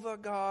Jehovah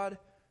God,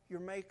 your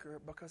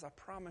Maker, because I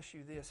promise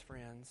you this,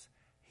 friends,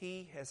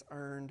 He has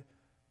earned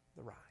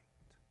the right.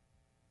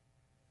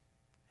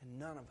 And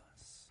none of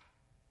us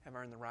have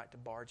earned the right to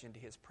barge into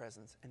His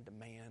presence and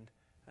demand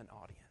an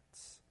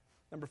audience.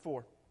 Number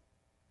 4,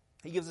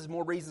 He gives us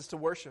more reasons to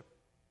worship.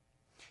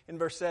 In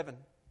verse 7,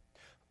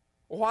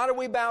 why do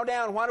we bow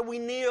down? Why do we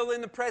kneel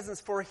in the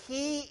presence? For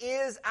He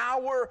is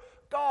our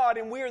God,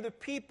 and we are the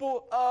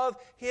people of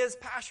His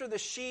pasture, the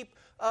sheep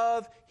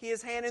of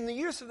His hand. And the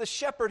use of the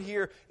shepherd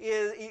here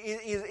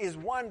is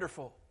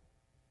wonderful.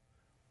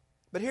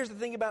 But here's the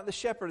thing about the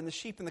shepherd and the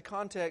sheep in the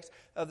context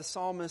of the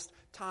psalmist's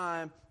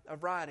time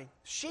of writing.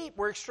 Sheep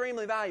were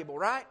extremely valuable,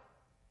 right?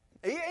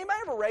 Anybody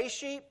ever raise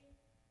sheep?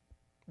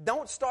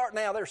 Don't start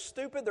now. They're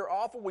stupid. They're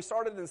awful. We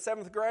started in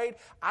 7th grade.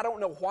 I don't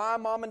know why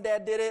Mom and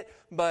Dad did it,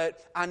 but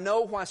I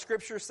know why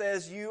Scripture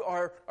says you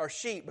are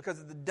sheep, because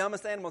it's the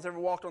dumbest animals ever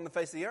walked on the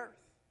face of the earth.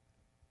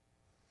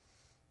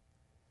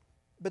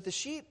 But the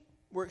sheep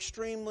were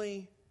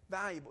extremely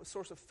valuable. A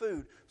source of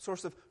food,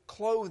 source of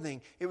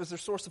clothing. It was their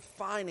source of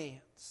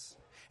finance.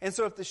 And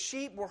so if the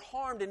sheep were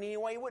harmed in any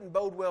way, it wouldn't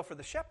bode well for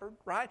the shepherd,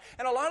 right?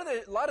 And a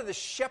lot of the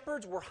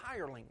shepherds were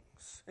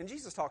hirelings. And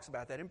Jesus talks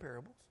about that in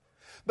parables.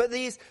 But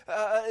these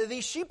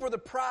sheep were the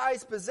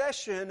prized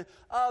possession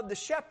of the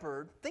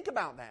shepherd. Think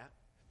about that.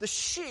 The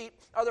sheep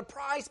are the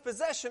prized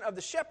possession of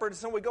the shepherd.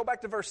 So we go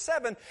back to verse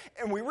 7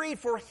 and we read,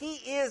 for He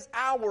is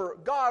our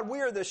God.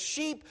 We are the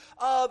sheep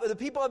of the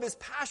people of His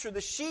pasture,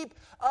 the sheep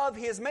of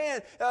His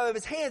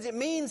hands. It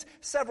means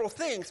several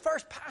things.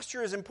 First,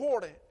 pasture is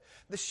important.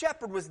 The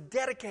shepherd was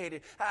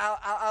dedicated.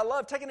 I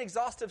love taking an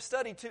exhaustive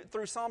study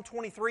through Psalm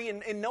 23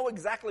 and know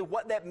exactly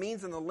what that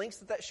means and the lengths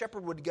that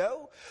shepherd would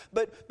go.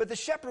 But the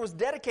shepherd was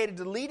dedicated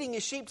to leading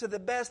his sheep to the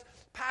best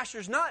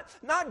pastures, not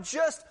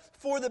just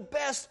for the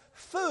best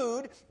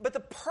food, but the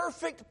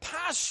perfect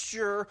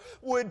pasture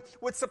would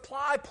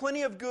supply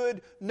plenty of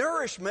good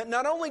nourishment.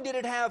 Not only did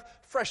it have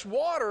fresh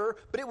water,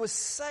 but it was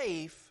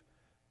safe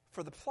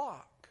for the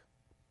flock,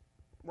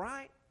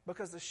 right?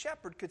 Because the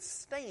shepherd could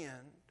stand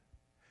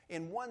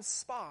in one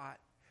spot,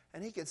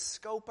 and he could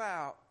scope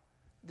out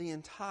the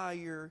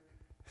entire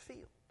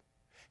field.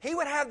 He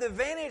would have the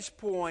vantage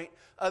point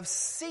of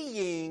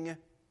seeing,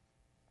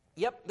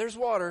 yep, there's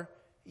water,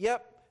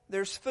 yep,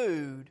 there's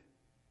food,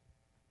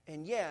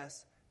 and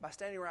yes, by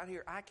standing right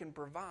here, I can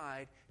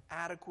provide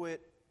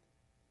adequate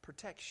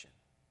protection.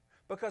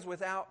 Because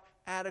without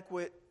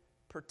adequate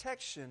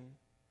protection,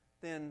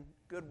 then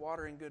good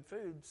water and good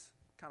food's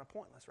kind of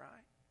pointless, right?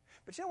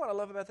 But you know what I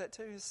love about that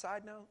too, as a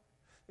side note?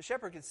 The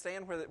shepherd could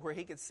stand where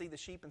he could see the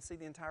sheep and see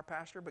the entire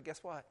pasture, but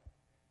guess what?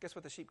 Guess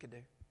what the sheep could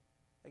do?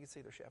 They could see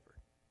their shepherd.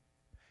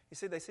 You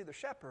see, they see their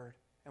shepherd,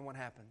 and what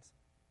happens?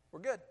 We're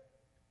good.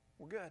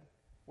 We're good.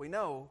 We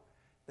know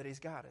that He's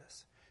got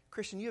us.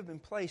 Christian, you have been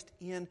placed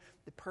in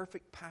the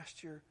perfect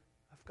pasture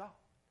of God.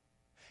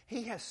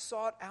 He has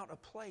sought out a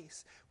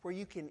place where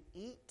you can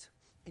eat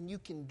and you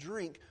can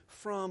drink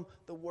from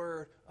the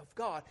Word of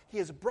God. He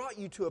has brought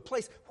you to a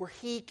place where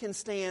He can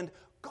stand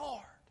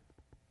guard.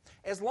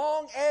 As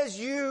long as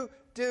you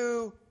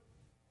do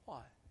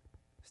what?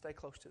 Stay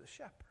close to the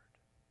shepherd.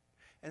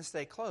 And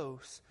stay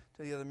close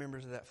to the other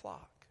members of that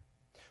flock.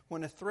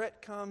 When a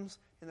threat comes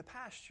in the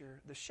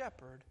pasture, the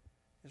shepherd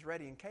is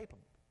ready and capable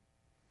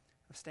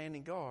of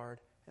standing guard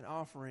and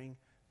offering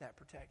that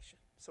protection.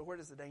 So where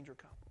does the danger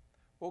come?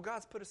 Well,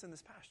 God's put us in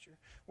this pasture.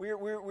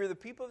 We're the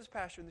people of His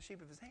pasture and the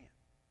sheep of His hand.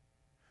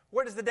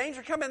 Where does the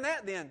danger come in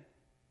that then?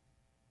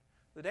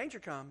 The danger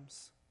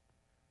comes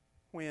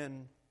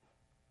when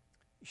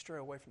you stray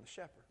away from the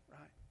shepherd, right?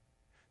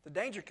 The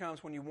danger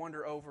comes when you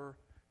wander over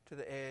to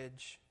the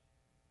edge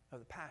of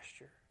the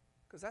pasture,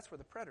 because that's where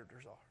the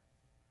predators are.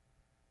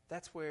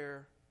 That's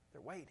where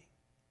they're waiting.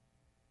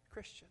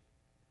 Christian,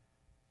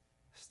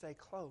 stay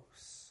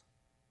close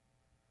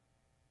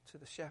to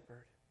the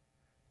shepherd.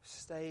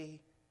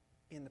 Stay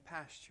in the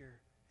pasture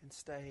and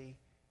stay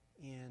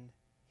in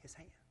His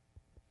hand.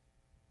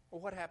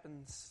 Well, what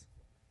happens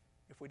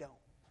if we don't?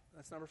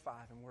 That's number 5,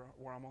 and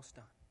we're almost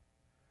done.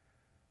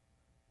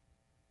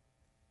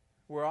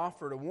 We're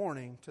offered a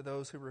warning to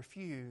those who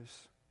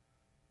refuse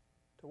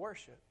to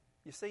worship.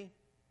 You see,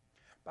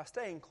 by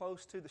staying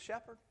close to the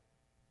shepherd,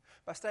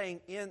 by staying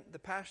in the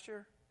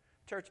pasture,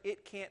 church,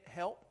 it can't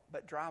help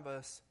but drive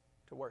us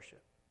to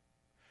worship.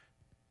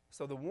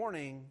 So the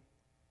warning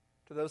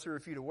to those who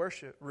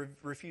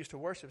refuse to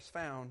worship is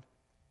found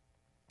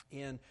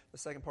in the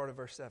second part of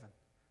verse 7.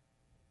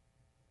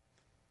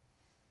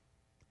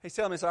 He's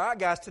telling me, all right,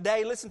 guys,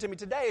 today, listen to me.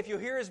 Today, if you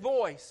hear His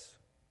voice,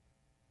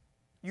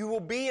 you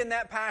will be in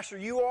that pasture.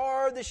 You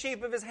are the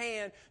sheep of His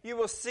hand. You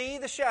will see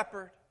the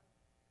shepherd.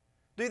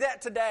 Do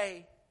that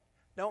today.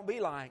 Don't be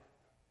like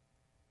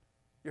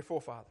your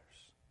forefathers.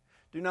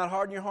 Do not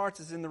harden your hearts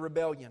as in the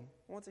rebellion.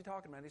 What's he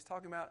talking about? He's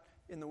talking about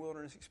in the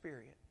wilderness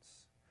experience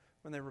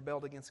when they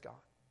rebelled against God.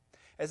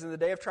 As in the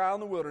day of trial in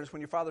the wilderness,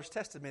 when your fathers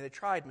tested me, they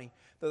tried me,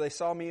 though they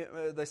saw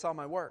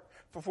my work.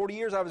 For 40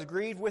 years I was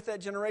grieved with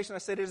that generation. I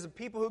said, it is a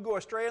people who go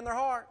astray in their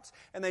hearts,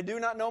 and they do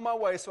not know my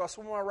ways, so I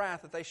swore my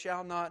wrath that they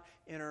shall not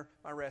enter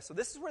my rest. So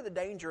this is where the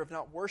danger of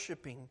not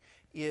worshiping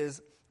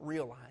is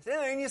realized.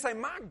 And you say,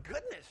 my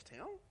goodness,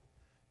 Tim,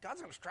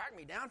 God's going to strike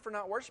me down for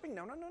not worshiping?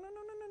 No.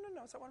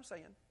 That's not what I'm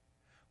saying.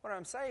 What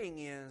I'm saying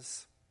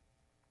is,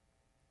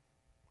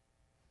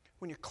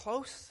 when you're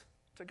close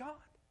to God,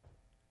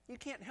 you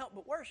can't help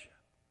but worship.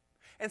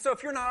 And so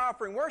if you're not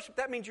offering worship,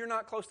 that means you're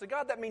not close to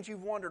God. That means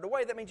you've wandered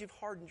away. That means you've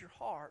hardened your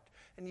heart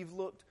and you've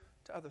looked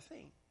to other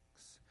things.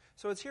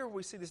 So it's here where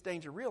we see this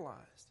danger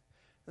realized.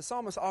 The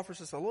psalmist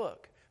offers us a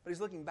look, but he's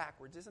looking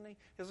backwards, isn't he?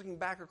 He's looking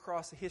back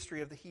across the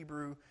history of the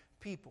Hebrew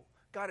people.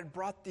 God had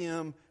brought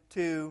them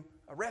to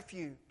a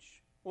refuge.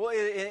 Well,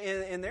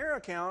 in their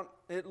account,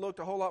 it looked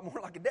a whole lot more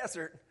like a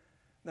desert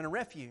than a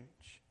refuge.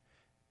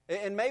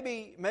 And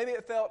maybe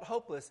it felt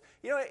hopeless.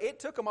 You know, it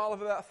took them all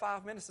of about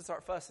 5 minutes to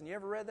start fussing. You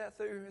ever read that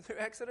through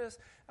Exodus?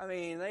 I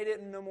mean, they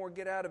didn't no more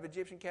get out of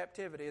Egyptian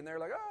captivity. And they're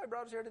like, oh, he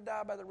brought us here to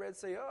die by the Red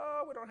Sea.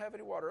 Oh, we don't have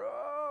any water.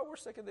 Oh, we're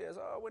sick of this.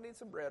 Oh, we need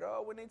some bread.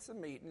 Oh, we need some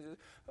meat. And just,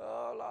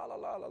 oh, la, la,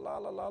 la, la, la,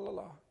 la, la, la,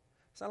 la.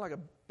 Sounded like a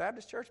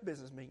Baptist church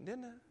business meeting,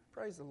 didn't it?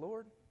 Praise the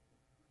Lord.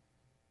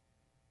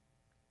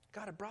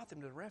 God had brought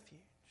them to the refuge.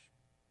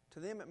 To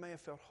them, it may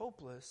have felt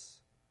hopeless.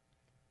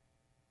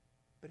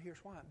 But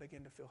here's why it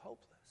began to feel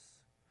hopeless.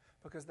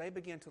 Because they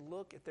began to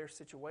look at their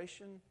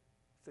situation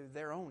through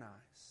their own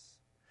eyes.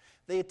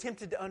 They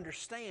attempted to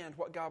understand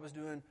what God was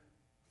doing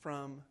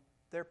from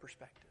their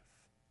perspective.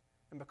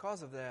 And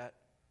because of that,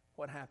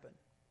 what happened?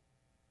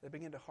 They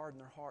began to harden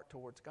their heart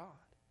towards God.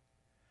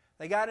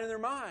 They got in their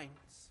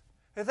minds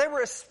that they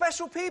were a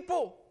special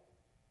people.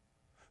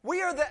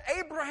 We are the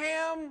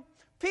Abraham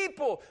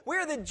people. We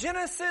are the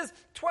Genesis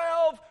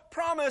 12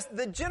 promise,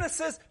 the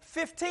Genesis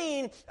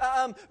 15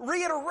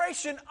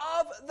 reiteration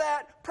of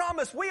that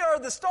promise. We are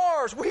the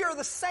stars. We are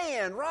the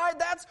sand, right?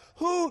 That's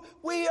who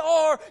we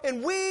are.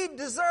 And we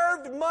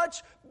deserved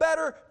much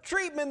better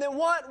treatment than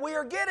what we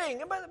are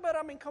getting. But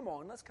I mean, come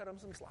on, let's cut them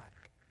some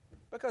slack.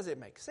 Because it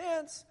makes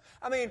sense.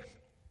 I mean,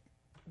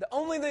 the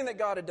only thing that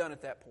God had done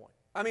at that point,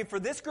 I mean, for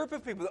this group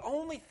of people, the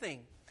only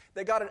thing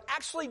that God had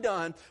actually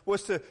done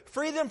was to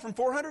free them from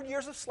 400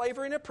 years of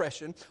slavery and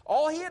oppression.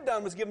 All He had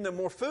done was given them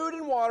more food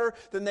and water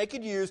than they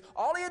could use.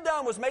 All He had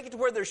done was make it to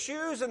where their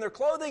shoes and their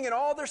clothing and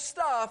all their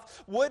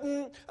stuff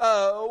wouldn't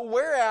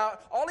wear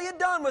out. All He had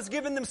done was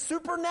given them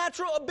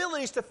supernatural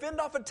abilities to fend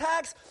off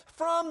attacks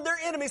from their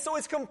enemies. So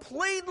it's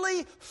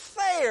completely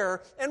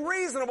fair and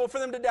reasonable for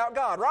them to doubt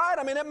God, right?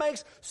 I mean, it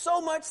makes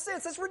so much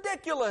sense. It's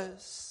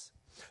ridiculous.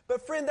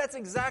 But friend, that's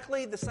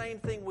exactly the same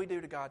thing we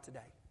do to God today.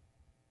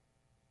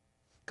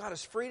 God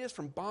has freed us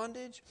from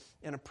bondage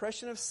and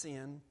oppression of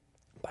sin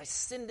by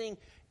sending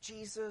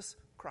Jesus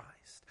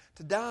Christ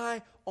to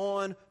die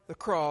on the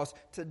cross,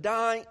 to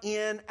die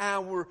in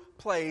our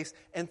place,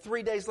 and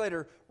 3 days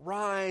later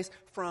rise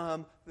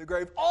from the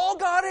grave. All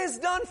God has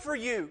done for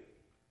you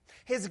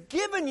has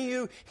given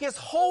you His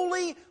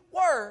holy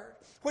word,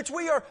 which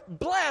we are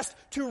blessed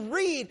to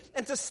read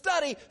and to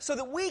study so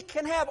that we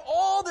can have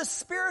all the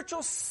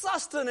spiritual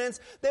sustenance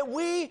that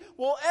we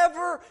will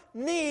ever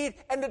need.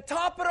 And to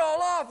top it all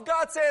off,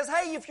 God says,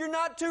 hey, if you're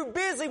not too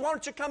busy, why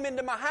don't you come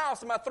into my house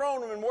and my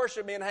throne room and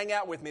worship me and hang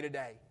out with me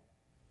today?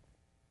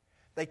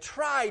 They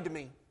tried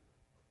me,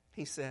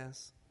 He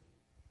says,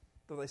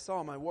 though they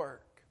saw my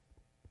work.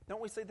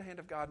 Don't we see the hand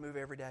of God move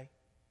every day?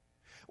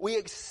 We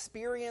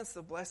experience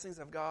the blessings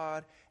of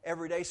God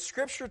every day.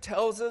 Scripture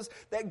tells us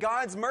that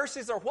God's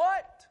mercies are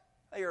what?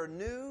 They are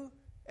new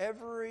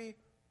every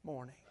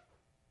morning.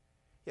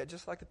 Yet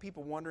just like the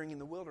people wandering in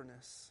the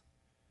wilderness,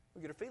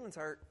 we get our feelings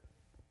hurt.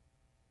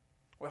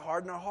 We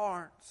harden our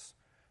hearts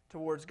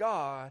towards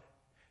God,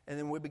 and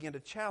then we begin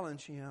to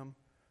challenge Him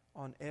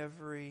on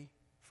every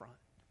front.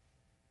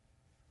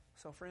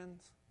 So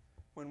friends,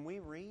 when we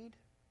read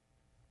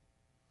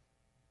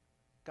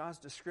God's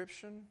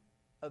description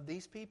of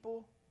these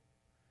people,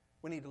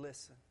 we need to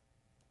listen.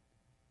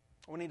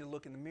 We need to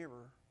look in the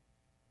mirror.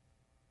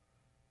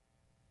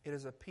 It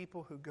is a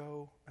people who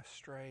go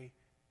astray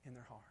in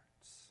their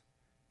hearts,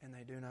 and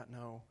they do not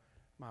know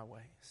my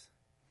ways.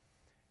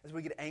 As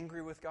we get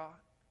angry with God,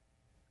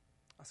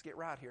 let's get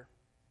right here.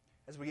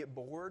 As we get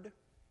bored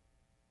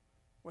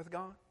with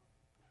God,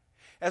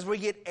 as we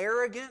get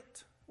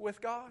arrogant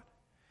with God,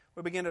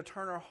 we begin to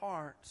turn our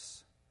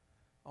hearts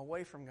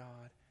away from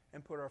God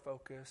and put our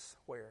focus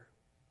where?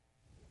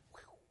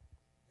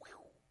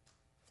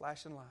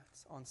 Flashing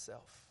lights on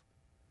self.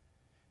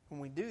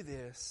 When we do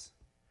this,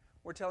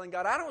 we're telling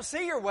God, I don't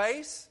see your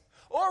ways.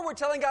 Or we're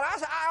telling God,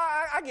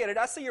 I get it.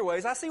 I see your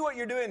ways. I see what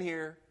you're doing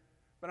here.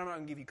 but I'm not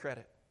going to give you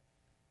credit.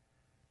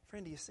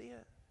 Friend, do you see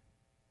it?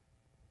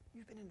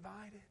 You've been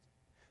invited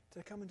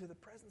to come into the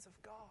presence of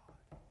God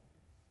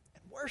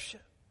and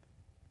worship.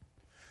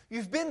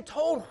 You've been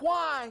told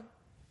why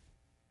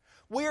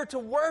we are to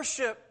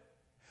worship,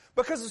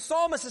 because the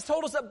psalmist has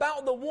told us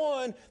about the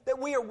one that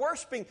we are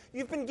worshiping.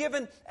 You've been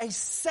given a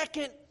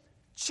second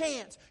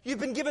chance. You've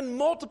been given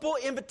multiple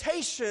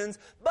invitations,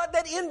 but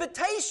that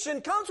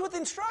invitation comes with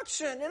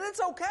instruction, and it's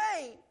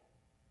okay.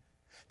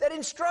 That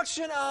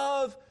instruction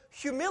of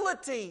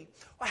humility.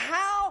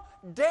 How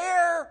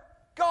dare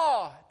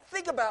God?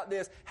 Think about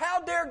this.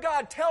 How dare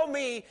God tell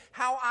me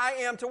how I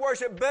am to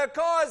worship?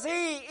 Because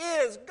He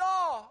is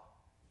God.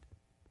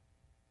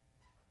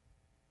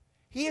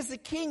 He is the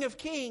King of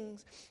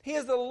kings. He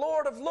is the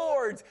Lord of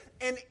lords.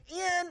 And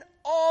in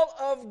all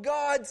of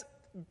God's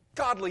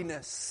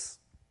godliness,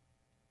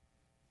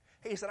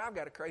 He said, I've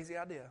got a crazy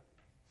idea.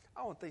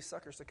 I want these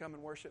suckers to come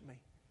and worship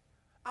me.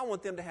 I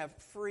want them to have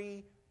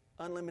free,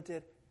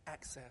 unlimited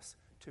access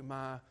to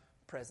my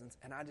presence.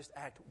 And I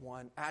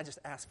just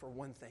ask for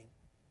one thing.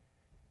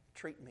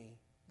 Treat me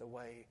the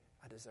way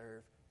I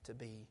deserve to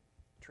be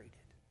treated.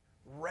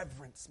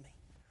 Reverence me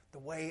the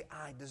way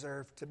I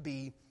deserve to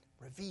be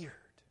revered.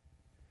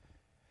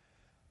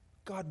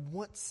 God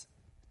wants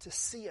to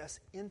see us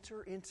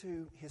enter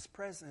into His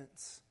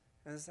presence.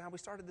 And this is how we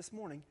started this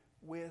morning,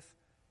 with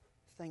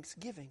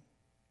thanksgiving.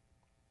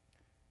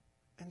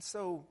 And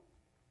so,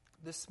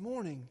 this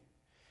morning,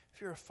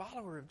 if you're a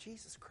follower of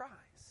Jesus Christ,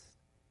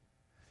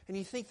 and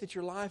you think that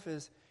your life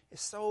is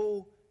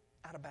so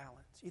out of balance,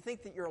 you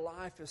think that your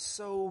life is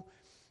so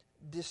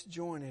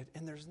disjointed,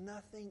 and there's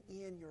nothing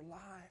in your life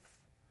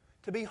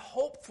to be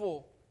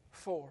hopeful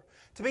for,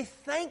 to be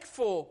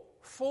thankful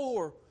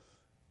for,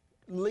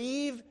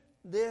 leave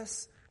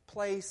this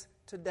place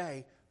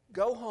today.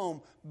 Go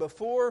home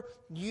before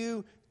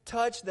you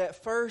touch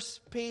that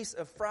first piece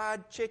of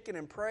fried chicken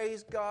and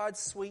praise God's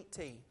sweet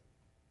tea.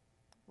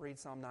 Read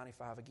Psalm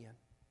 95 again.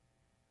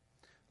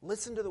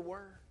 Listen to the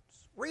words.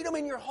 Read them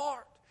in your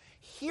heart.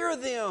 Hear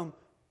them.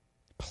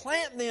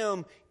 Plant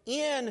them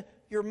in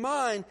your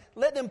mind.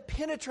 Let them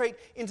penetrate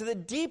into the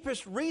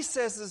deepest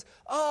recesses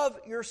of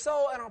your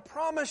soul. And I'll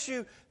promise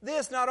you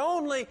this, not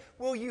only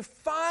will you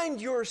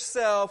find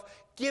yourself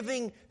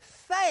giving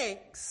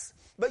thanks,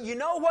 but you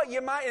know what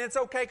you might, and it's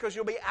okay because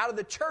you'll be out of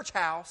the church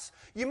house,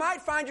 you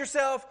might find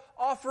yourself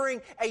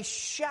offering a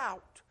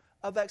shout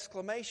of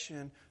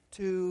exclamation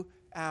to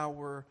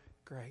our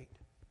great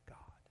God.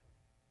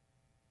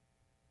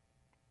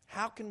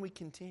 How can we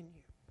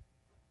continue,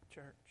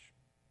 church?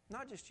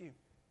 Not just you,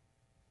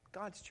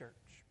 God's church,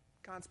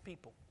 God's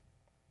people.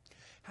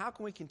 How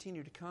can we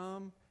continue to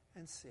come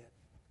and sit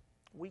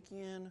week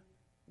in,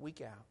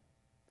 week out?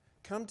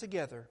 Come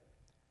together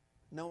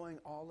knowing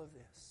all of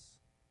this.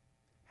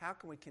 How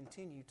can we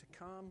continue to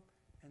come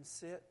and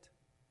sit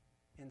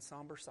in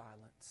somber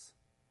silence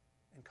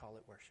and call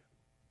it worship?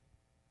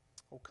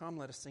 Oh, come,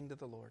 let us sing to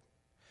the Lord.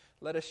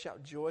 Let us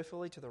shout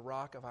joyfully to the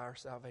rock of our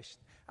salvation.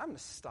 I'm going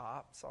to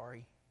stop,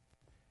 sorry,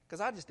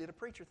 because I just did a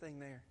preacher thing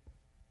there.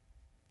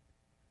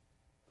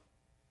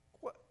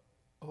 What?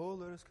 Oh,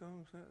 let us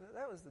come.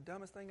 That was the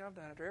dumbest thing I've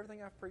done after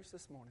everything I've preached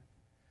this morning.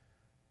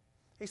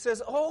 He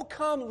says, oh,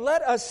 come,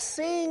 let us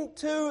sing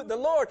to the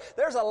Lord.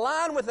 There's a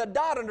line with a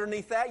dot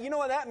underneath that. You know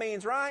what that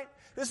means, right?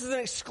 This is an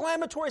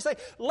exclamatory saying.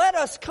 Let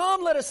us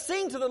come, let us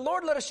sing to the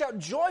Lord. Let us shout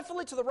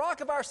joyfully to the rock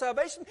of our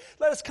salvation.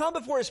 Let us come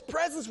before His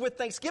presence with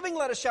thanksgiving.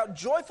 Let us shout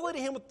joyfully to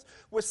Him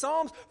with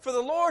psalms. For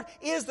the Lord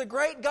is the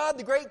great God,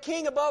 the great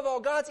King above all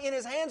gods. In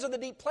His hands are the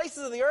deep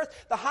places of the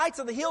earth. The heights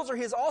of the hills are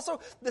His also.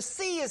 The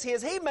sea is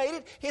His. He made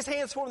it. His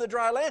hands formed the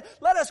dry land.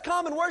 Let us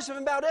come and worship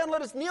and bow down.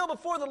 Let us kneel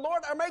before the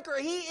Lord our Maker.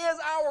 He is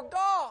our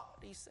God,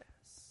 He says.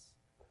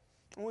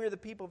 And we are the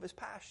people of His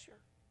pasture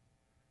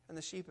and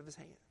the sheep of His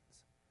hands.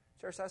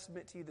 Church, I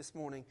submit to you this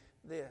morning,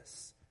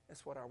 this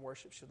is what our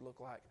worship should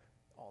look like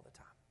all the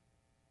time.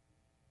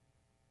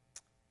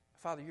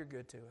 Father, You're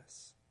good to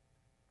us.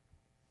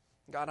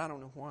 God, I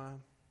don't know why.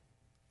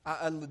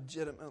 I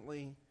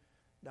legitimately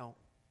don't.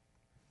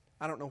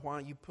 I don't know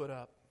why You put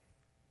up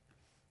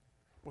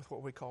with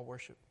what we call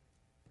worship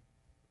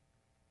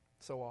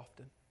so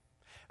often.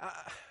 I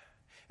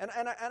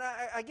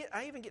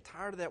even get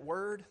tired of that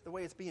word, the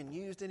way it's being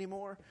used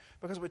anymore,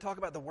 because we talk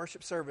about the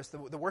worship service,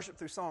 the worship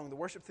through song, the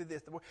worship through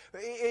this.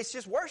 It's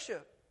just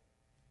worship.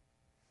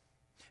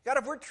 God,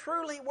 if we're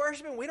truly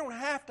worshiping, we don't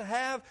have to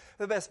have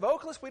the best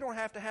vocalist. We don't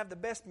have to have the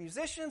best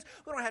musicians.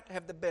 We don't have to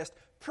have the best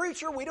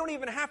preacher. We don't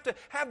even have to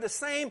have the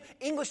same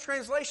English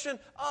translation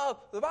of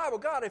the Bible.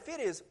 God, if it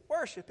is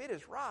worship, it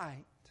is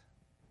right.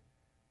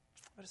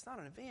 But it's not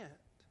an event.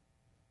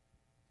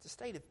 It's a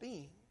state of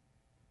being.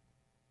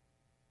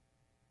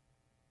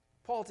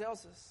 Paul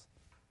tells us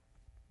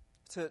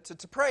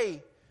to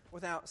pray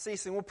without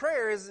ceasing. Well,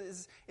 prayer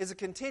is a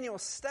continual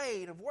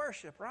state of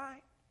worship,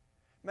 right?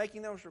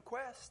 Making those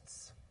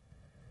requests.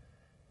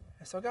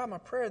 And so, God, my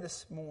prayer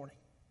this morning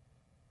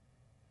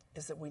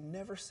is that we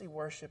never see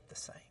worship the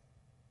same.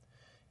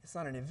 It's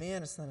not an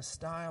event, it's not a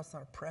style, it's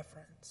not a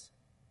preference.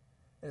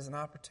 It is an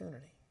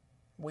opportunity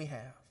we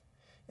have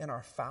in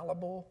our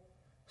fallible,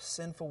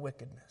 sinful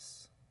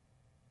wickedness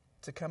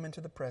to come into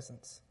the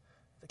presence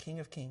of the King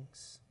of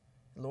Kings,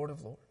 Lord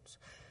of Lords,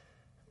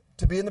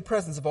 to be in the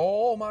presence of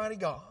Almighty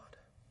God,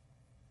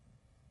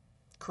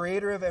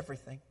 Creator of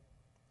everything,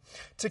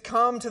 to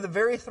come to the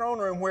very throne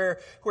room where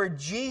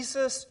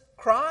Jesus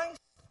Christ,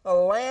 the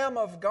Lamb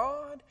of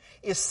God,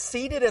 is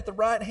seated at the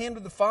right hand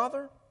of the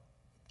Father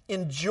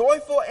in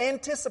joyful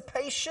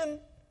anticipation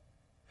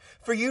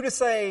for you to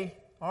say,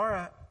 all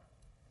right,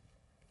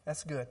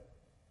 that's good.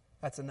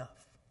 That's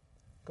enough.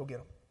 Go get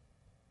them.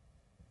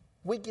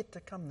 We get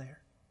to come there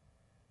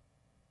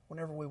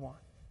whenever we want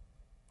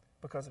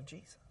because of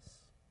Jesus.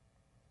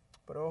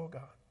 But oh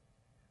God,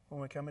 when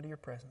we come into your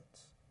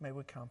presence, may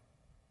we come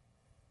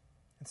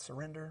in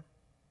surrender,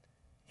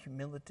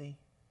 humility,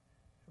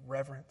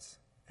 reverence,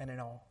 and in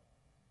awe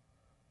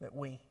that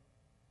we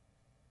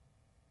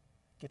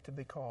get to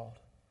be called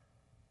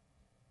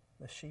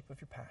the sheep of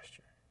your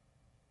pasture,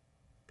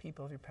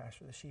 people of your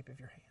pasture, the sheep of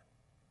your hand.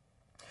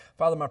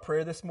 Father, my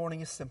prayer this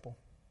morning is simple.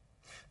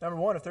 Number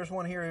one, if there's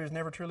one here who's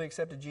never truly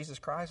accepted Jesus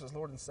Christ as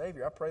Lord and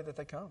Savior, I pray that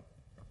they come.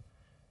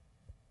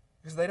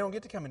 Because they don't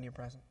get to come into your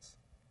presence.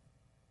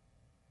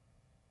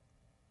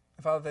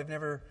 And Father, they've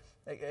never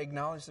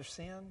acknowledged their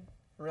sin,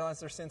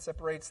 realized their sin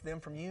separates them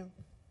from you.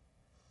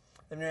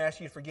 They've never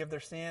asked you to forgive their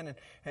sin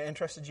and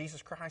trusted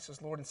Jesus Christ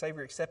as Lord and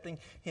Savior, accepting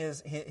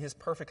His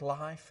perfect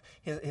life,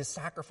 His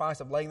sacrifice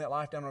of laying that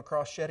life down on a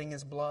cross, shedding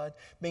His blood,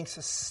 being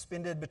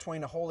suspended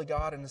between a holy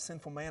God and a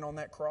sinful man on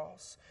that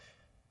cross,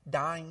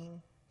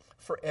 dying,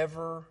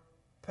 forever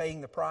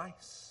paying the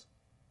price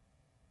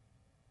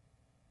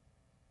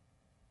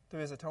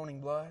through His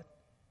atoning blood,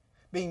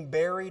 being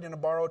buried in a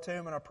borrowed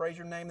tomb, and I praise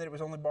your name that it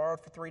was only borrowed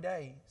for 3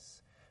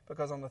 days,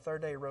 because on the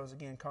third day He rose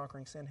again,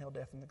 conquering sin, hell,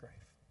 death, and the grave.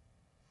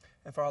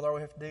 And Father, all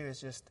we have to do is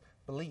just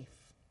believe.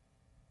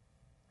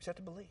 We just have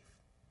to believe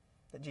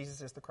that Jesus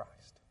is the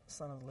Christ, the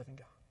Son of the living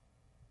God.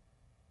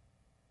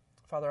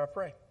 Father, I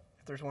pray,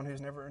 if there's one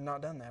who's never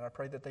not done that, I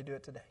pray that they do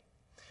it today.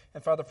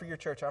 And Father, for your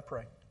church, I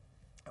pray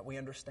that we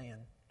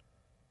understand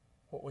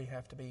what we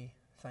have to be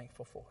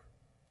thankful for.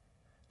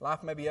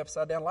 Life may be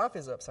upside down. Life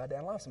is upside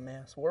down. Life's a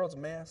mess. The world's a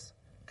mess.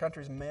 The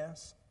country's a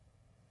mess.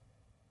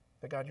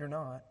 But God, you're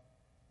not.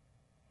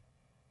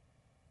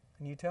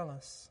 And you tell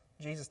us,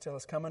 Jesus tell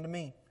us, come unto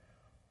me,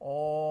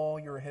 all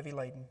you are heavy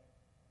laden.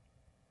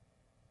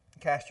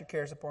 Cast your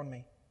cares upon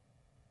me.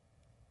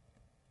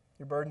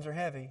 Your burdens are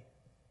heavy,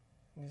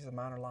 and these are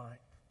mine are light.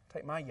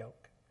 Take my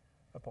yoke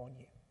upon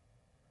you.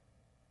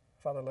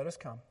 Father, let us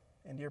come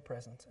into your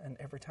presence, and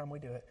every time we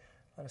do it,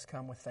 let us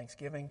come with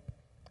thanksgiving,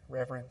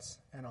 reverence,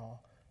 and awe,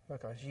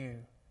 because you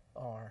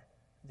are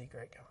the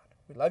great God.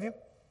 We love you.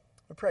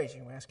 We praise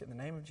you. We ask it in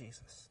the name of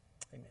Jesus.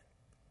 Amen.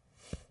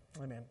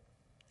 Amen.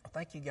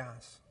 Thank you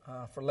guys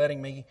for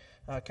letting me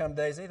come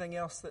today. Is anything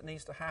else that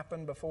needs to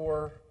happen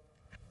before?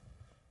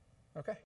 Okay.